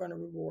what we're going to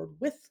reward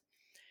with.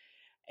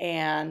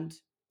 And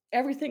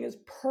everything is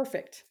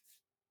perfect,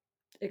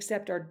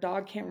 except our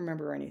dog can't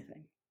remember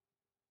anything.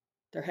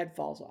 Their head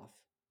falls off.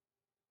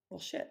 Well,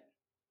 shit.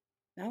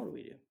 Now what do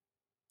we do?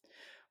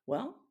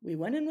 Well, we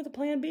went in with a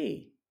plan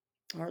B,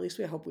 or at least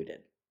we hope we did.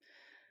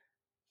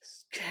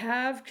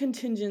 Have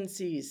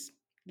contingencies.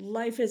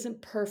 Life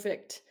isn't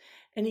perfect.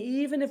 And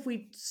even if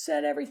we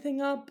set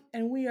everything up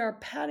and we are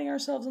patting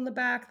ourselves on the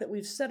back that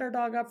we've set our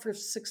dog up for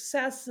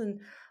success and,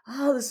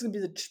 oh, this is going to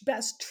be the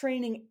best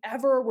training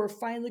ever. We're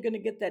finally going to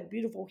get that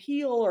beautiful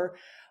heel, or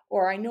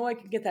I know I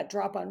can get that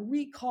drop on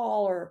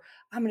recall, or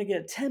I'm going to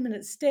get a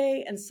 10-minute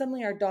stay. And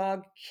suddenly our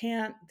dog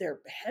can't, their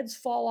heads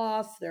fall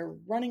off, they're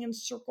running in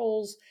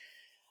circles.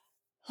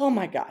 Oh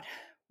my God,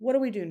 what do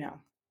we do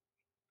now?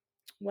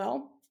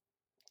 Well,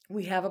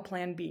 we have a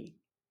plan B.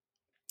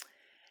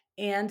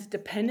 And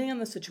depending on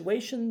the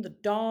situation, the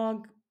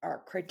dog,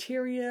 our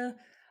criteria,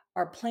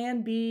 our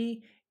plan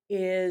B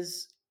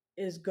is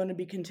going to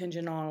be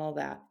contingent on all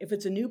that. If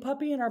it's a new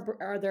puppy and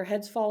their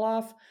heads fall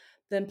off,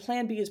 then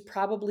plan B is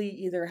probably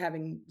either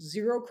having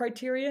zero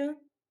criteria,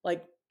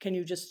 like can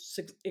you just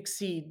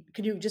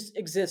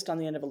exist on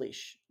the end of a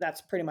leash?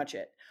 That's pretty much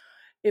it.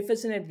 If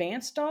it's an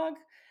advanced dog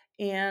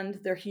and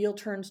their heel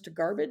turns to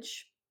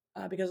garbage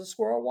because a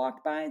squirrel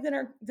walked by,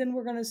 then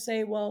we're going to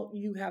say, well,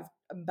 you have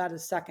about a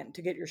second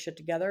to get your shit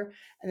together,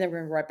 and then we're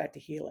going to go right back to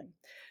healing.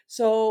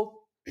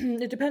 So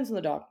it depends on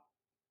the dog.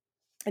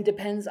 It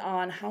depends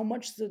on how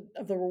much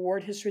of the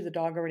reward history the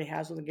dog already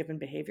has with a given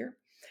behavior.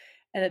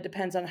 And it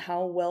depends on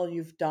how well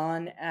you've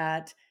done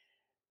at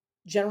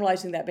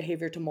generalizing that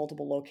behavior to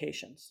multiple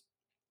locations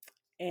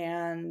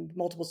and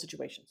multiple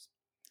situations.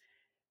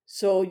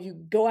 So you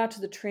go out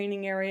to the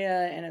training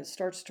area and it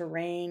starts to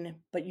rain,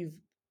 but you've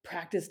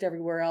practiced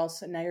everywhere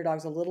else, and now your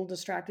dog's a little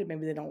distracted.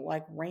 Maybe they don't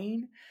like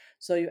rain.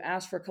 So you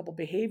ask for a couple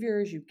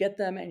behaviors, you get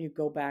them, and you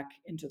go back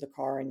into the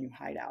car and you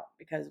hide out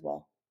because,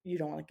 well, you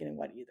don't like getting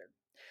wet either.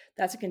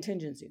 That's a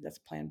contingency. That's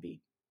plan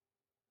B.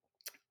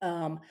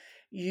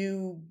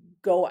 You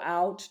go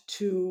out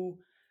to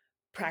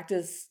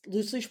practice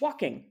loose leash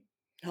walking.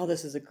 Oh,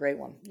 this is a great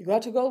one. You go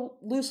out to go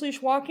loose leash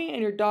walking,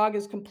 and your dog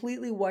is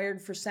completely wired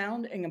for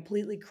sound and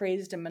completely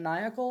crazed and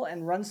maniacal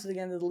and runs to the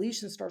end of the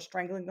leash and starts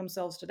strangling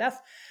themselves to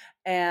death.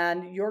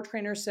 And your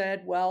trainer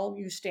said, well,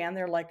 you stand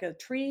there like a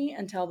tree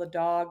until the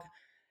dog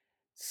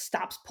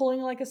stops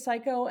pulling like a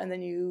psycho, and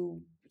then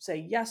you say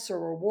yes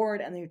or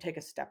reward, and then you take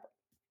a step.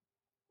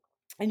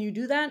 And you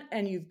do that,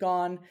 and you've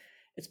gone,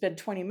 it's been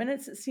 20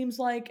 minutes, it seems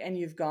like, and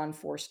you've gone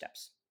 4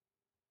 steps.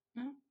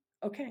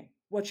 Okay,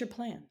 what's your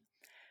plan?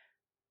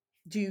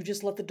 Do you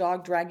just let the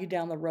dog drag you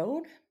down the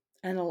road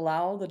and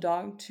allow the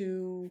dog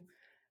to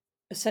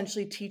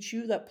essentially teach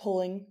you that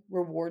pulling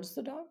rewards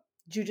the dog?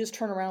 Do you just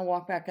turn around and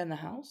walk back in the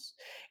house?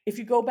 If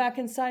you go back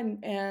inside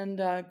and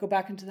go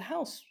back into the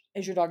house,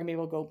 Is your dog going to be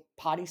able to go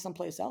potty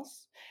someplace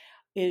else?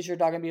 Is your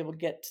dog going to be able to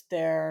get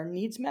their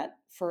needs met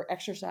for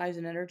exercise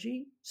and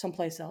energy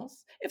someplace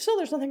else? If so,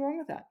 there's nothing wrong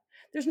with that.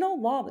 There's no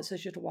law that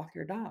says you have to walk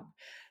your dog.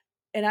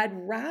 And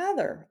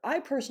I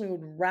personally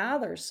would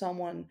rather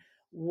someone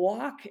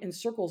walk in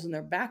circles in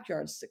their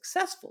backyard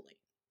successfully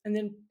and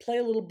then play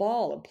a little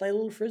ball and play a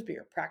little frisbee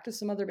or practice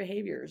some other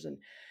behaviors and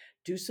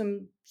do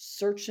some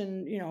search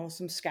and,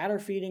 some scatter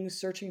feeding,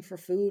 searching for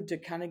food to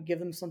kind of give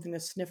them something to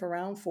sniff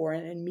around for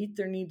and meet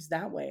their needs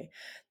that way,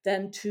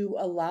 than to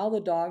allow the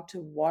dog to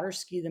water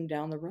ski them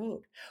down the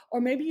road.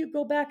 Or maybe you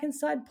go back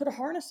inside and put a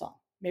harness on.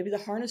 Maybe the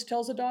harness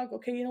tells the dog,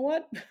 okay, you know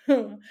what?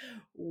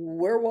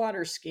 We're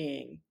water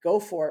skiing. Go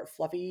for it,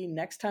 Fluffy.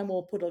 Next time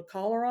we'll put a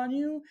collar on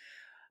you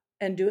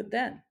and do it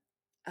then.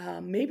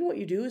 Maybe what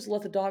you do is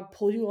let the dog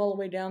pull you all the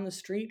way down the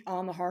street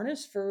on the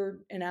harness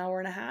for an hour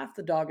and a half.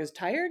 The dog is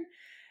tired.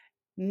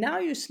 Now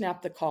you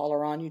snap the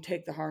collar on, you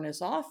take the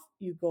harness off,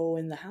 you go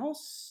in the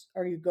house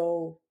or you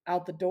go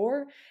out the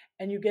door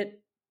and you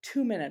get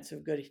 2 minutes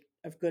of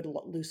good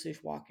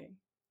loose-leash walking.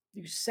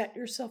 You set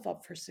yourself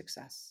up for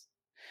success.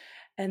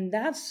 And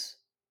that's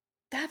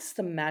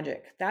the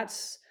magic.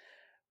 That's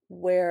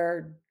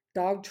where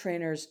dog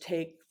trainers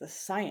take the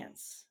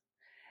science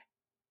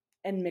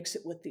and mix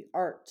it with the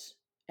art,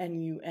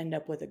 and you end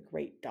up with a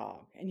great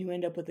dog and you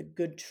end up with a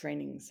good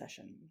training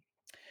session.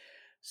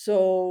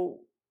 So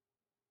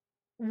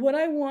what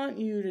I want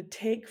you to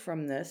take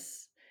from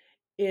this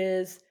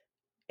is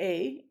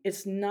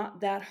it's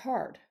not that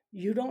hard.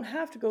 You don't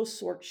have to go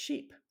sort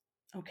sheep.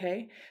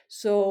 Okay.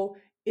 So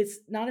it's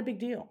not a big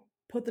deal.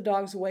 Put the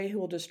dogs away who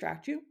will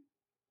distract you,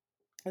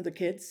 or the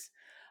kids,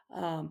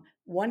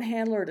 one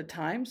handler at a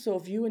time. So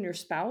if you and your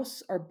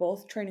spouse are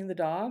both training the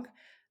dog,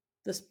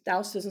 the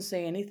spouse doesn't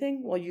say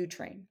anything while you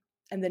train.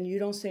 And then you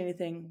don't say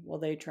anything while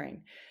they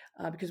train,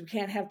 because we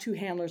can't have two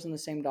handlers on the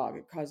same dog.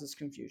 It causes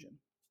confusion.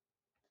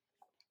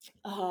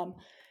 Um,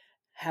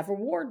 have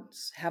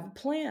rewards, have a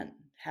plan,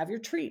 have your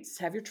treats,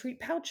 have your treat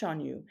pouch on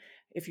you.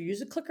 If you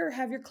use a clicker,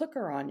 have your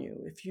clicker on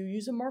you. If you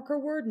use a marker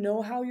word,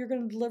 know how you're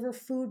going to deliver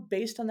food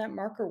based on that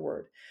marker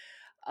word.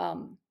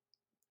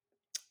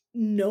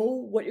 Know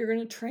what you're going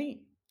to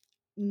train.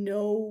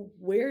 Know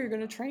where you're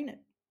going to train it.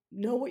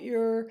 Know what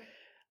your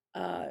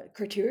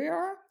criteria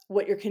are,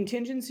 what your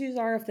contingencies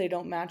are if they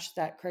don't match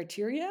that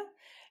criteria,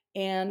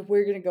 and where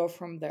you're going to go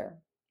from there.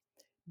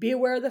 Be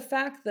aware of the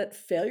fact that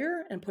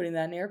failure, and putting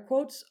that in air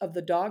quotes, of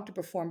the dog to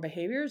perform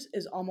behaviors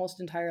is almost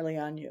entirely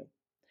on you.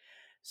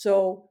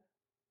 So,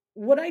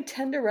 what I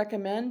tend to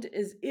recommend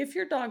is if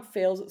your dog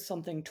fails at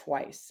something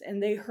twice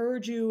and they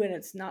heard you and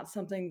it's not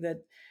something that,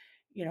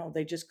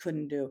 they just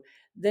couldn't do,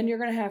 then you're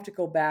going to have to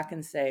go back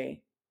and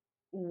say,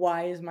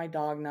 why is my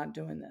dog not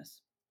doing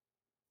this?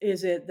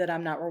 Is it that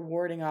I'm not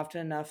rewarding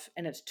often enough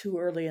and it's too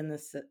early in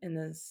this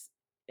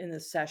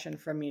session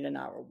for me to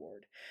not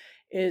reward?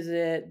 Is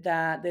it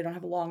that they don't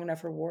have a long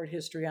enough reward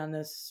history on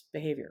this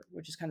behavior,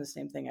 which is kind of the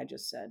same thing I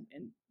just said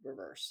in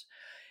reverse?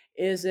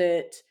 Is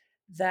it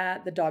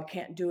that the dog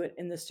can't do it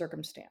in this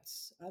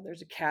circumstance?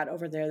 There's a cat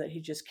over there that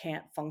he just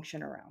can't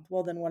function around.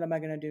 Well, then what am I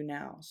going to do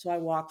now? So I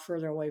walk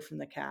further away from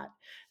the cat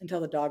until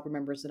the dog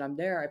remembers that I'm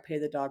there. I pay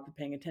the dog for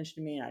paying attention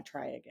to me and I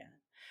try again.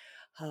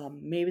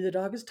 Maybe the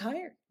dog is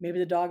tired. Maybe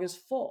the dog is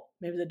full.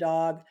 Maybe the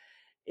dog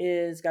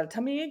is got a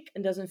tummy ache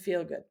and doesn't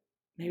feel good.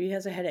 Maybe he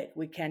has a headache.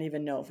 We can't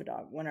even know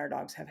when our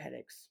dogs have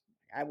headaches.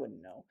 I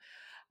wouldn't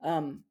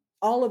know.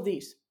 All of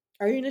these.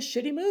 Are you in a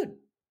shitty mood?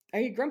 Are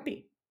you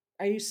grumpy?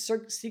 Are you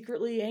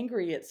secretly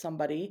angry at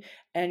somebody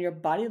and your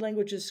body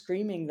language is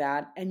screaming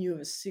that, and you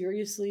have a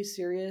seriously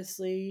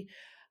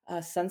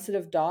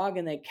sensitive dog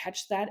and they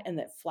catch that and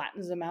that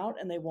flattens them out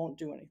and they won't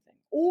do anything?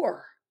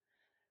 Or,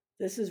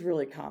 this is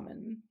really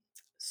common,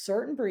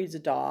 certain breeds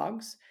of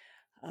dogs,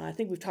 I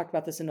think we've talked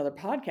about this in other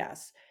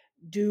podcasts,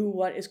 do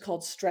what is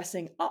called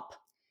stressing up.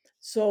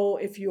 So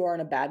if you are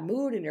in a bad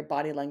mood and your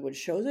body language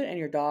shows it and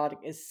your dog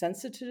is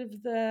sensitive to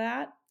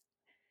that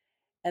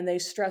and they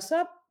stress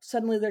up,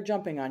 suddenly they're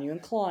jumping on you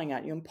and clawing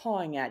at you and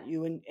pawing at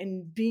you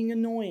and being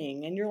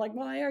annoying. And you're like,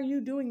 why are you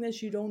doing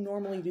this? You don't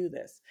normally do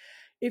this.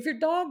 If your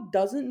dog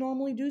doesn't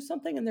normally do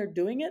something and they're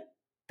doing it,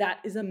 that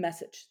is a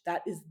message.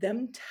 That is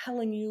them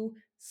telling you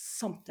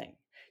something.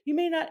 You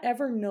may not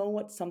ever know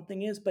what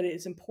something is, but it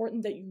is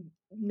important that you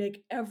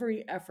make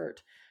every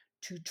effort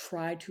to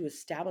try to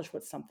establish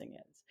what something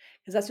is,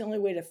 because that's the only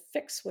way to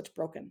fix what's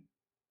broken.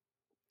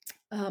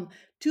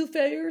 2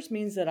 failures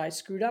means that I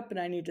screwed up and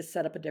I need to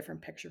set up a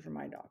different picture for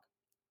my dog.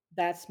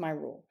 That's my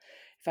rule.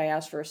 If I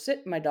ask for a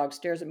sit, my dog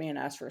stares at me, and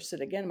asks for a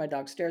sit again, my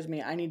dog stares at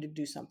me, I need to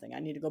do something. I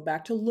need to go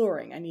back to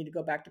luring. I need to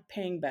go back to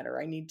paying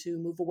better. I need to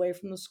move away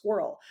from the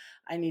squirrel.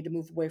 I need to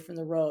move away from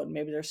the road.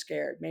 Maybe they're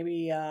scared.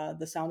 Maybe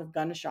the sound of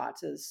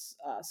gunshots is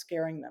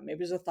scaring them. Maybe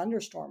there's a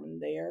thunderstorm and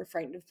they are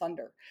frightened of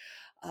thunder.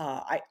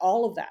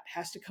 All of that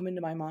has to come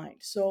into my mind.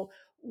 So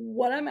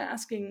what I'm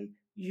asking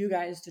you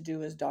guys to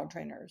do as dog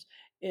trainers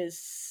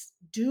is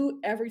do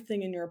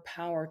everything in your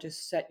power to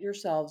set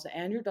yourselves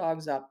and your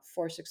dogs up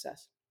for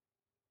success.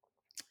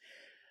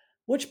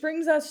 Which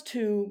brings us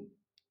to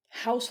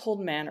household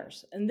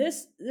manners. And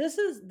these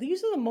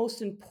are the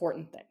most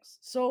important things.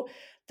 So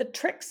the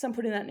tricks, I'm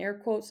putting that in air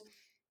quotes,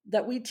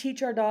 that we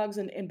teach our dogs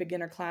in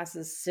beginner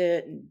classes,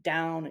 sit and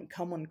down and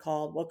come when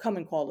called. Well, come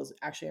when called is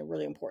actually a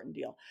really important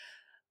deal.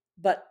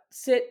 But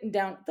sit and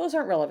down, those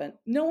aren't relevant.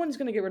 No one's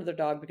going to get rid of their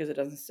dog because it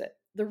doesn't sit.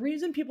 The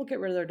reason people get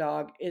rid of their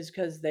dog is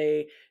because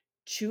they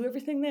chew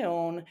everything they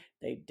own,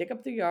 they dig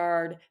up the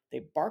yard,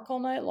 they bark all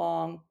night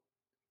long,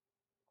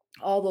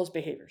 all those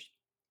behaviors.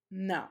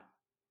 Now,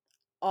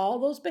 all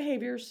those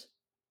behaviors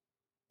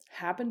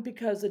happened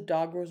because the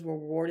dog was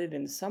rewarded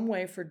in some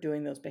way for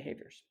doing those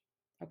behaviors.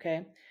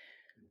 Okay?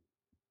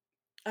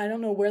 I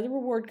don't know where the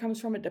reward comes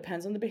from. It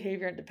depends on the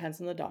behavior, it depends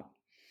on the dog.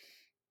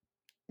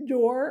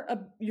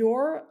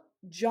 Your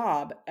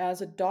job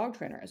as a dog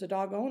trainer, as a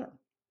dog owner,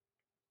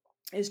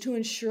 is to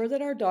ensure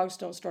that our dogs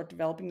don't start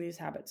developing these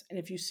habits. And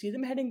if you see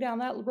them heading down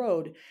that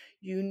road,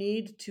 you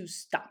need to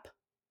stop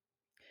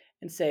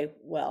and say,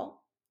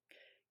 well,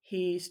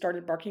 he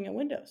started barking at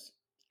windows,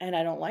 and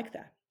I don't like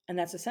that. And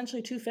that's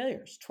essentially 2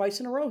 failures. Twice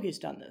in a row he's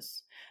done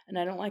this, and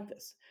I don't like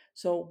this.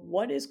 So,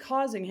 what is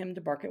causing him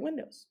to bark at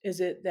windows? Is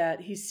it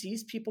that he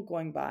sees people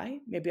going by?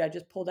 Maybe I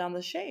just pull down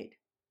the shade.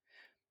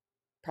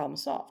 Problem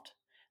solved.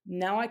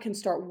 Now I can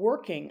start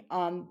working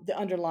on the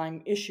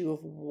underlying issue of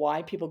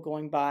why people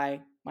going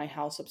by my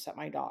house upset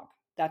my dog.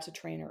 That's a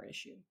trainer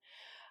issue.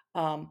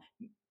 Um,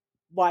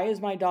 why is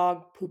my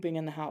dog pooping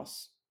in the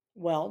house?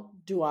 Well,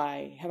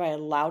 have I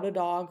allowed a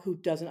dog who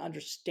doesn't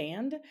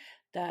understand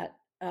that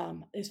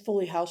is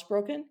fully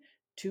housebroken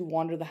to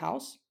wander the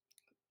house?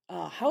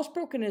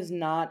 Housebroken is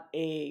not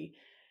a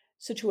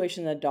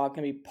situation that a dog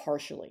can be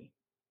partially.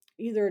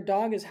 Either a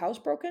dog is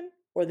housebroken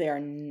or they are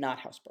not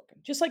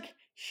housebroken. Just like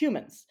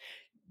humans,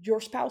 your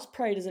spouse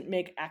probably doesn't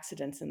make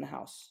accidents in the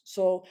house.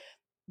 So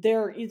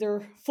they're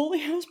either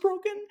fully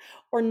housebroken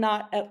or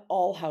not at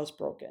all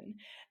housebroken.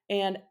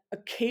 And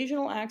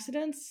occasional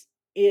accidents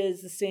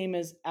is the same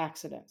as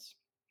accidents.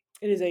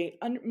 It is a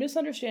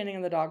misunderstanding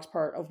on the dog's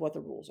part of what the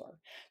rules are.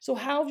 So,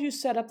 how have you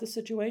set up the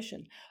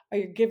situation? Are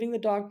you giving the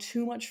dog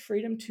too much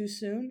freedom too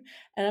soon?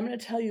 And I'm going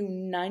to tell you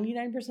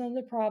 99% of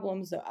the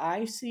problems that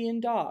I see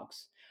in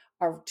dogs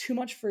are too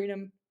much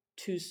freedom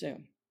too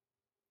soon.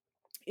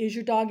 Is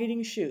your dog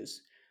eating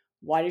shoes?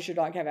 Why does your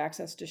dog have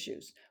access to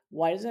shoes?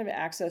 Why does it have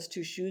access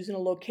to shoes in a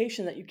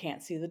location that you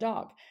can't see the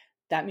dog?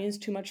 That means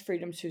too much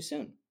freedom too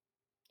soon.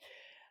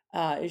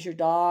 Is your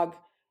dog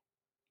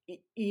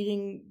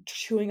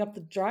chewing up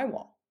the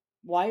drywall?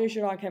 Why does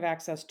your dog have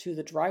access to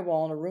the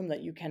drywall in a room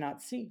that you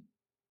cannot see?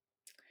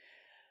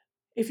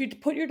 If you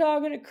put your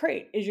dog in a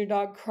crate, is your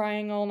dog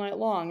crying all night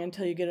long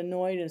until you get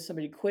annoyed and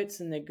somebody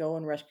quits and they go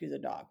and rescue the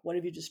dog? What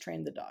have you just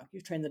trained the dog?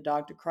 You've trained the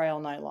dog to cry all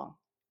night long.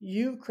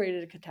 You've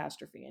created a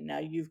catastrophe and now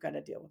you've got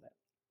to deal with it.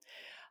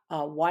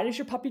 Why does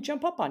your puppy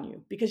jump up on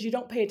you? Because you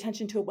don't pay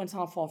attention to it when it's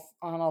on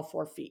all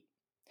 4 feet.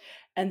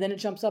 And then it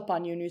jumps up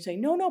on you and you say,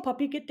 no,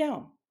 puppy, get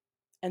down.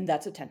 And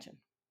that's attention.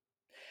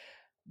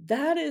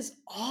 That is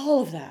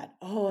all of that.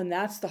 Oh, and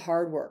that's the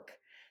hard work.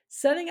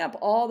 Setting up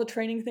all the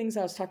training things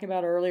I was talking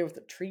about earlier with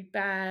the treat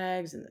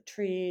bags and the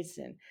treats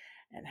and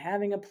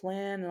having a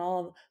plan and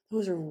all of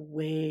those are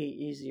way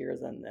easier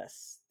than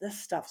this. This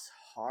stuff's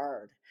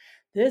hard.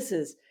 This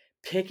is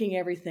picking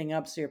everything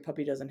up so your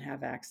puppy doesn't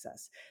have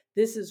access.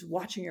 This is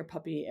watching your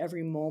puppy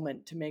every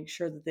moment to make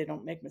sure that they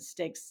don't make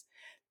mistakes.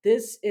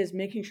 This is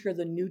making sure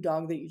the new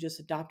dog that you just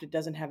adopted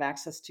doesn't have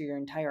access to your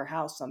entire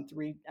house on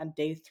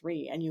day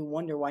 3 and you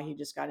wonder why he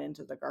just got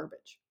into the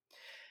garbage.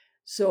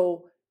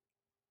 So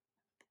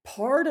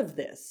part of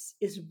this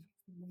is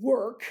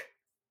work.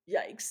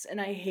 Yikes. And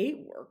I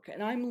hate work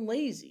and I'm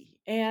lazy.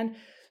 And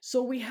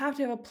so we have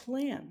to have a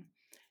plan.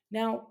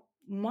 Now,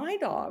 my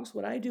dogs,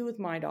 what I do with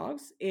my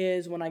dogs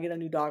is when I get a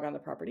new dog on the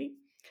property,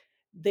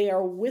 they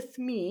are with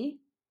me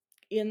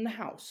in the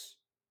house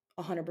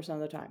 100% of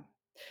the time.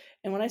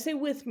 And when I say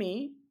with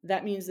me,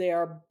 that means they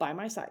are by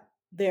my side.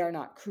 They are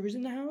not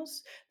cruising the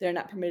house. They're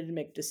not permitted to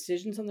make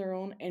decisions on their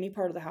own, any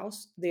part of the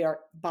house. They are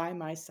by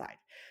my side.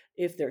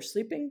 If they're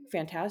sleeping,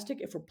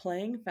 fantastic. If we're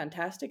playing,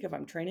 fantastic. If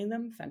I'm training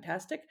them,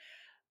 fantastic.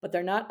 But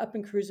they're not up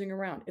and cruising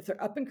around. If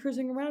they're up and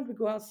cruising around, we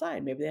go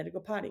outside. Maybe they had to go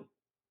potty.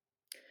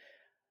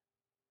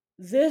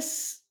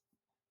 This,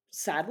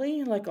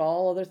 sadly, like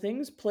all other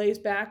things, plays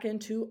back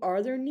into,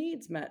 are their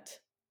needs met?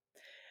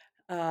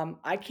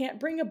 I can't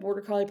bring a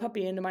border collie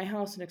puppy into my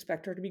house and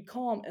expect her to be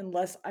calm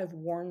unless I've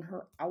worn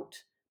her out,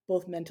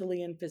 both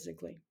mentally and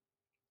physically.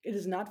 It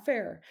is not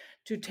fair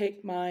to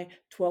take my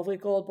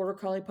 12-week-old border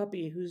collie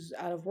puppy who's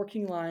out of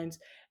working lines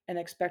and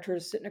expect her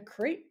to sit in a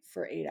crate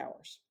for 8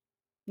 hours.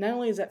 Not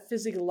only is that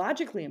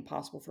physiologically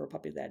impossible for a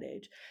puppy that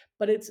age,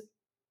 but it's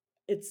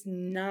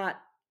not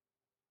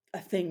a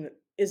thing that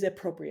is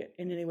appropriate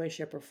in any way,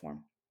 shape, or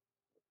form.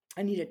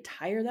 I need to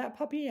tire that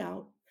puppy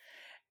out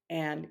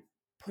and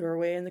put her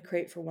away in the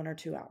crate for 1 or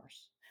 2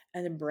 hours,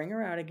 and then bring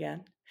her out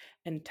again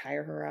and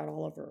tire her out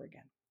all over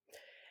again.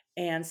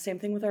 And same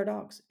thing with our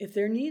dogs. If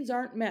their needs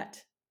aren't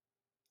met,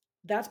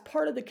 that's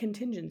part of the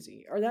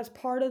contingency, or that's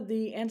part of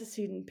the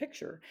antecedent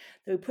picture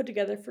that we put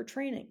together for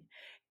training.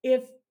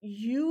 If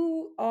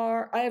you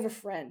are, I have a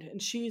friend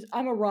and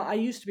I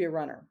used to be a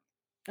runner.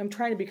 I'm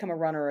trying to become a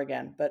runner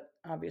again, but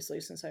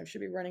obviously, since I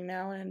should be running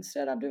now and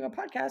instead I'm doing a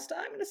podcast,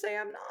 I'm going to say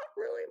I'm not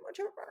really much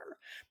of a runner.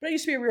 But I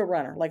used to be a real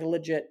runner, like a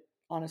legit,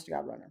 honest to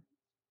God runner.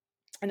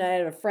 And I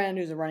had a friend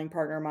who's a running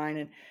partner of mine,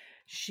 and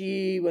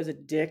she was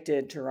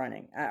addicted to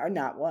running, or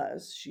not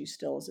was. She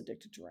still is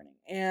addicted to running.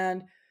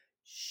 And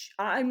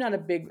I'm not a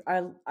big.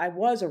 I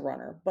was a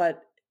runner,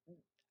 but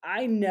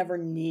I never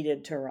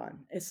needed to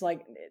run. It's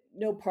like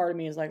no part of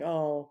me is like,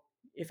 oh,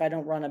 if I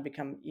don't run, I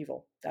become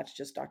evil. That's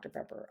just Dr.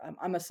 Pepper.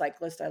 I'm a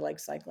cyclist. I like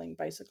cycling,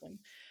 bicycling,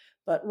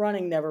 but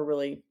running never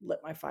really lit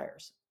my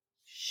fires.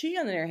 She,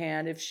 on the other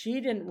hand, if she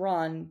didn't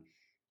run,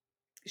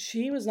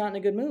 she was not in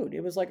a good mood.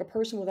 It was like a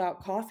person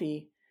without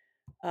coffee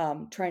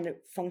trying to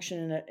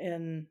function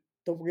in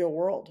the real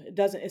world.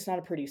 It's not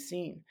a pretty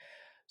scene.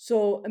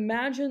 So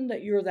imagine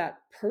that you're that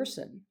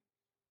person.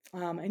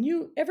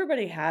 And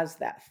everybody has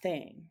that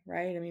thing,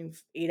 right? I mean,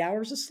 8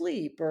 hours of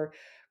sleep or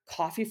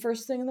coffee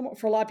first thing in the morning.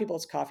 For a lot of people,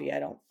 it's coffee. I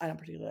don't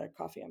particularly like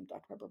coffee. I'm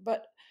Dr. Pepper,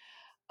 but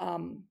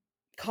um,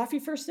 coffee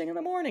first thing in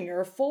the morning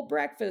or a full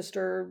breakfast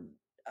or,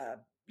 uh,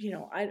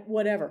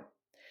 whatever.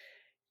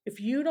 If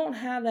you don't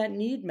have that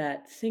need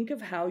met, think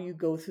of how you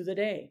go through the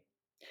day.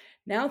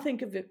 Now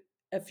think of it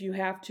if you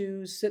have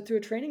to sit through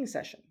a training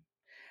session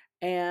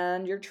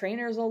and your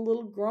trainer is a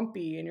little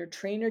grumpy and your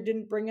trainer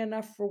didn't bring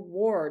enough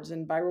rewards.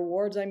 And by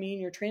rewards, I mean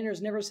your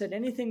trainer's never said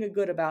anything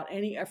good about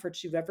any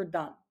efforts you've ever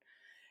done.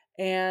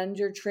 And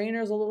your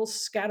trainer's a little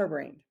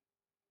scatterbrained.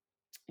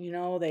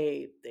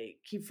 They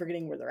keep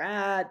forgetting where they're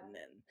at and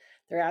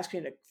they're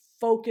asking you to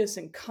focus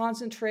and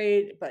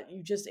concentrate, but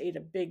you just ate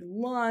a big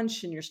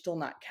lunch and you're still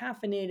not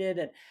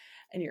caffeinated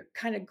and you're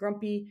kind of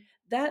grumpy.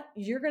 That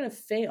you're going to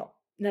fail.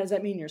 Now, does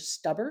that mean you're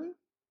stubborn?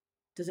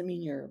 Does it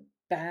mean you're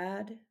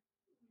bad?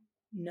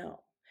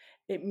 No.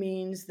 It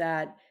means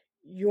that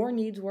your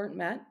needs weren't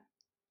met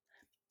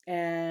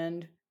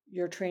and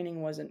your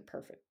training wasn't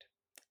perfect.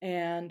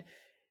 And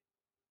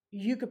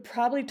you could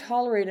probably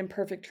tolerate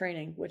imperfect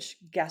training, which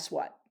guess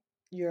what?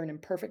 You're an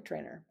imperfect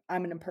trainer.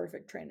 I'm an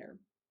imperfect trainer.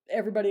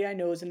 Everybody I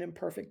know is an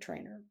imperfect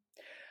trainer.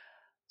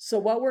 So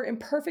while we're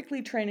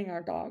imperfectly training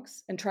our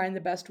dogs and trying the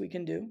best we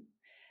can do,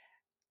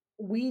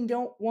 we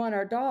don't want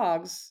our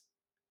dogs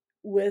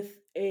with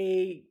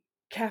a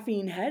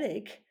caffeine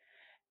headache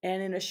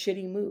and in a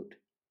shitty mood.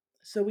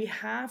 So we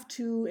have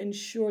to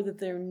ensure that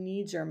their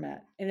needs are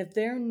met. And if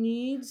their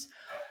needs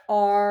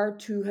are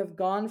to have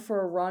gone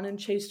for a run and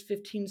chased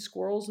 15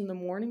 squirrels in the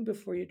morning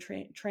before you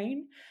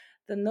train,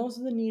 then those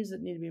are the needs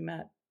that need to be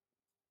met.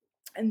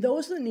 And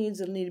those are the needs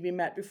that need to be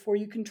met before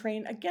you can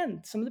train,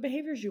 again, some of the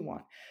behaviors you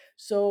want.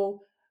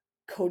 So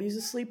Cody's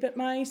asleep at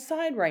my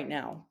side right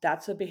now.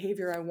 That's a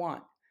behavior I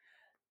want.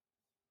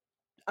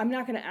 I'm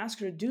not going to ask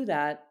her to do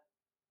that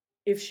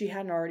if she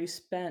hadn't already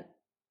spent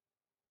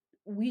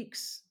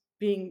weeks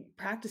being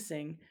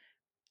practicing.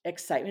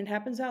 Excitement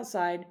happens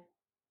outside,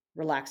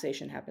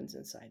 relaxation happens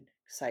inside.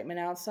 Excitement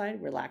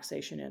outside,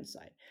 relaxation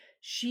inside.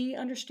 She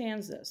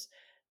understands this.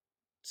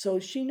 So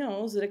she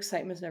knows that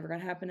excitement is never going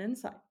to happen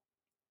inside.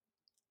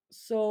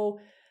 So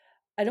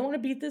I don't want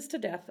to beat this to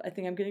death. I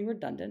think I'm getting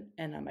redundant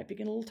and I might be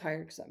getting a little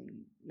tired because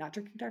I'm not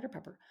drinking Dr.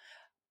 Pepper.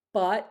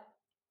 But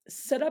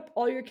set up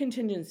all your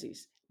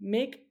contingencies.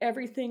 Make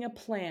everything a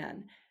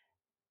plan.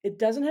 It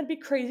doesn't have to be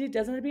crazy. It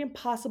doesn't have to be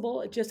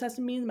impossible. It just has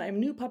to mean my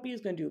new puppy is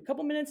going to do a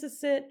couple minutes of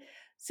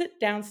sit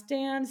down,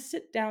 stand,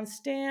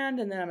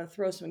 and then I'm going to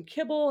throw some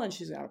kibble and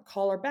she's going to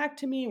call her back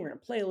to me. We're going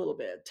to play a little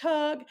bit of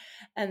tug.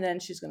 And then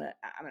I'm going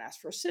to ask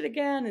for a sit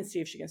again and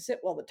see if she can sit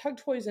while the tug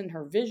toy's in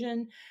her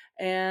vision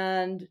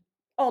and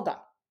all done.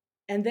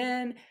 And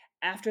then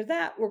after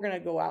that, we're going to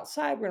go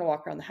outside. We're going to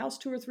walk around the house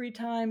 2 or 3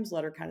 times,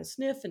 let her kind of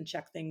sniff and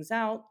check things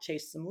out,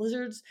 chase some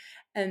lizards.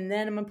 And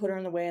then I'm going to put her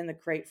in the way in the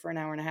crate for an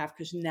hour and a half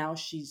because now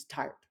she's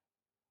tired.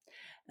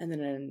 And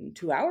then in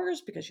 2 hours,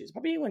 because she's a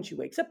puppy, when she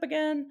wakes up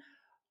again,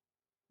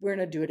 we're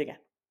going to do it again.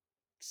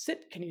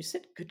 Sit. Can you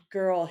sit? Good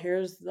girl.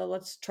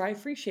 Let's try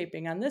free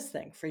shaping on this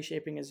thing. Free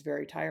shaping is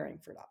very tiring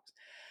for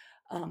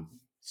dogs.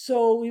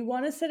 So we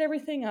want to set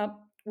everything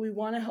up. We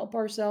want to help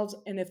ourselves.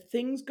 And if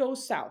things go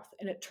south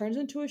and it turns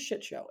into a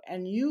shit show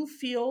and you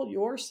feel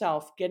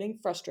yourself getting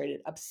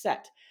frustrated,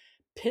 upset,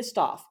 pissed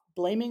off,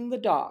 blaming the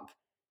dog,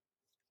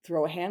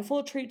 throw a handful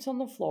of treats on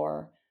the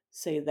floor,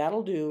 say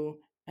that'll do,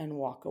 and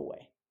walk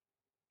away.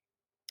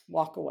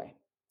 Walk away.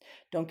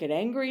 Don't get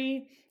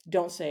angry.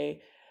 Don't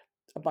say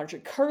a bunch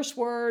of curse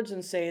words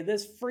and say,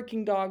 this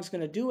freaking dog's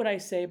going to do what I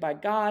say by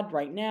God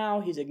right now.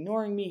 He's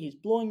ignoring me. He's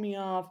blowing me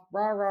off.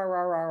 Rah, rah,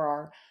 rah, rah,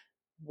 rah.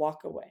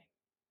 Walk away.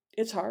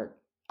 It's hard.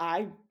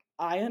 I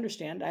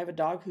understand. I have a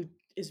dog who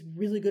is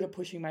really good at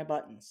pushing my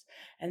buttons.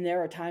 And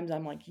there are times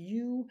I'm like,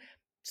 you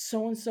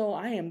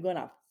so-and-so,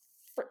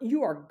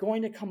 you are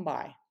going to come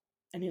by.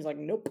 And he's like,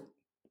 nope,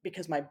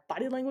 because my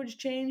body language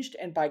changed.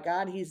 And by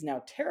God, he's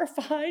now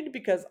terrified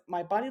because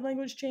my body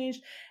language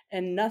changed.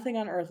 And nothing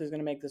on earth is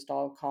going to make this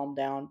dog calm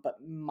down but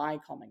my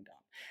calming down.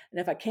 And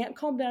if I can't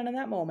calm down in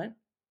that moment,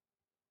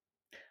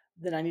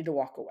 then I need to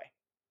walk away.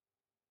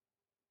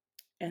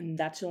 And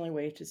that's the only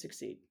way to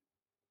succeed.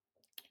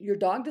 Your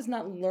dog does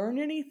not learn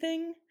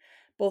anything,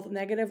 both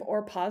negative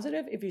or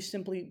positive, if you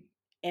simply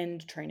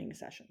end training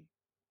session.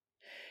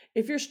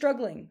 If you're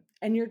struggling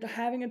and you're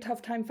having a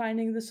tough time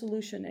finding the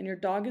solution and your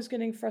dog is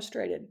getting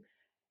frustrated,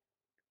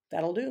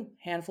 that'll do.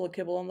 Handful of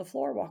kibble on the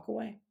floor, walk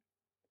away.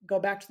 Go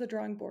back to the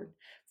drawing board.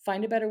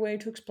 Find a better way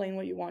to explain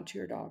what you want to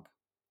your dog.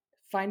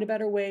 Find a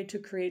better way to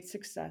create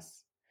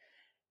success.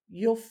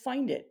 You'll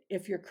find it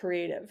if you're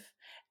creative.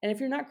 And if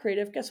you're not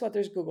creative, guess what?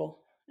 There's Google.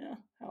 Yeah,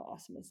 how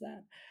awesome is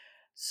that?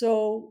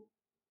 So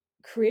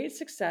create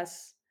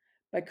success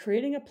by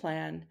creating a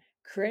plan,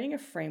 creating a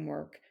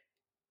framework,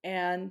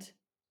 and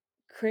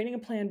creating a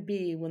plan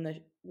B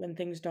when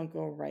things don't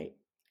go right.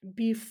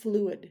 Be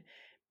fluid.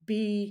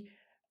 Be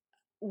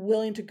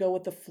willing to go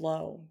with the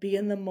flow. Be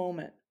in the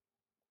moment.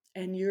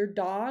 And your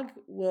dog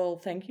will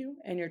thank you,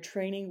 and your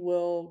training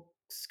will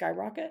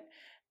skyrocket,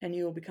 and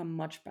you will become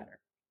much better.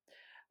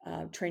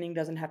 Training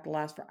doesn't have to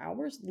last for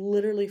hours.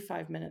 Literally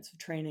 5 minutes of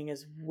training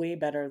is way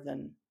better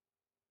than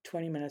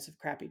 20 minutes of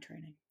crappy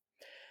training.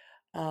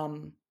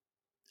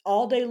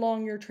 All day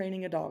long, you're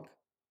training a dog.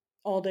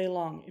 All day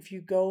long. If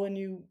you go and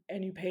you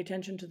pay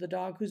attention to the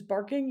dog who's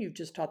barking, you've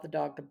just taught the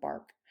dog to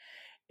bark.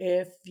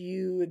 If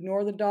you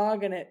ignore the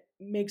dog and it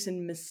makes a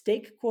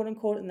mistake, quote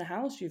unquote, in the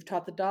house, you've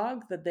taught the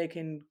dog that they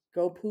can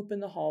go poop in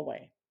the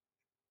hallway.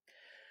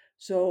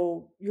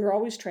 So you're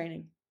always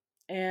training.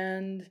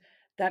 And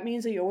that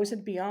means that you always have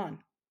to be on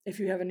if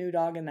you have a new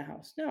dog in the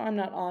house. No, I'm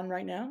not on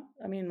right now.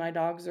 I mean, my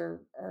dogs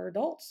are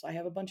adults. I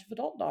have a bunch of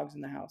adult dogs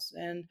in the house.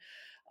 And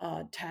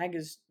Tag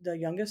is the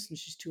youngest, and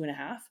she's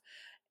 2.5.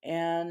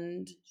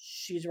 And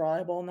she's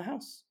reliable in the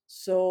house.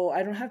 So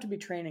I don't have to be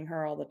training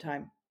her all the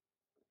time.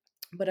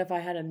 But if I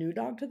had a new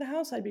dog to the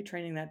house, I'd be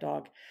training that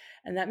dog.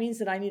 And that means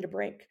that I need a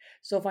break.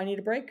 So if I need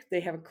a break, they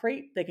have a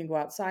crate, they can go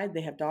outside,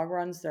 they have dog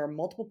runs. There are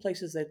multiple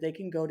places that they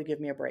can go to give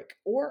me a break.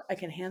 Or I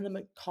can hand them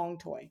a Kong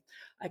toy.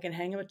 I can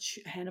hand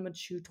them a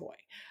chew toy.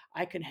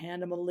 I can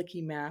hand them a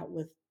licky mat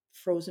with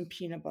frozen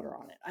peanut butter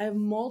on it. I have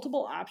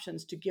multiple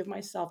options to give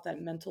myself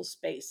that mental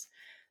space.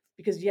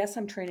 Because yes,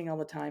 I'm training all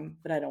the time,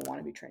 but I don't want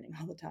to be training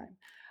all the time.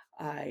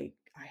 I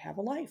have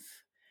a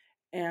life.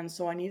 And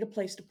so I need a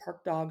place to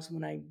park dogs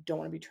when I don't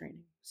want to be training.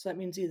 So that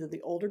means either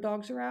the older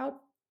dogs are out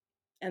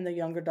and the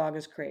younger dog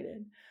is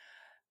created.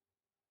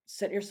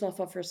 Set yourself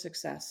up for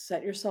success.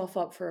 Set yourself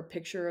up for a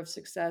picture of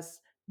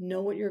success.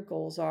 Know what your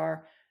goals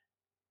are.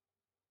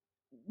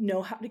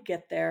 Know how to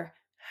get there.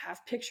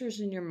 Have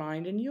pictures in your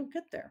mind and you'll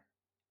get there.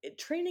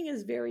 Training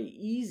is very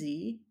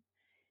easy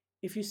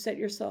if you set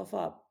yourself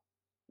up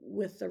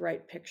with the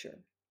right picture.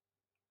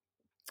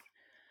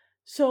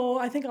 So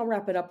I think I'll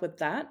wrap it up with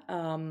that.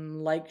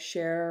 Like,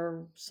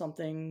 share,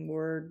 something,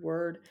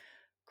 word.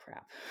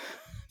 Crap.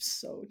 I'm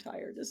so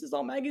tired. This is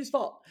all Maggie's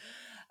fault.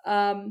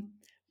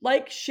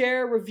 Like,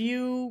 share,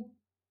 review,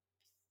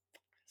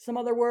 some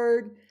other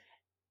word.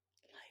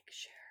 Like,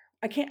 share.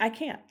 I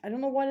can't. I don't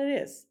know what it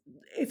is.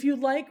 If you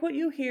like what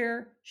you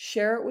hear,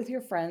 share it with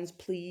your friends,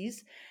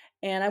 please.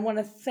 And I want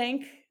to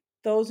thank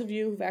those of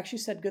you who've actually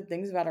said good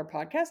things about our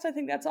podcast. I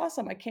think that's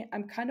awesome.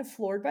 I'm kind of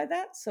floored by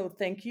that. So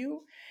thank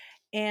you.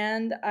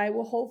 And I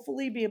will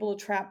hopefully be able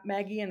to trap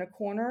Maggie in a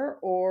corner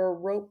or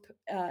rope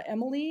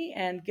Emily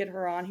and get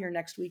her on here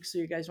next week, so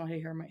you guys don't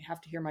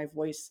have to hear my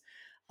voice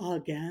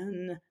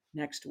again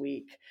next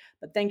week.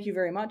 But thank you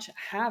very much.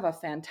 Have a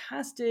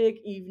fantastic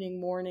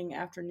evening, morning,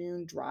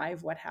 afternoon,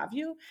 drive, what have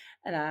you.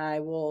 And I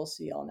will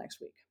see y'all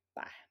next week.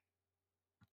 Bye.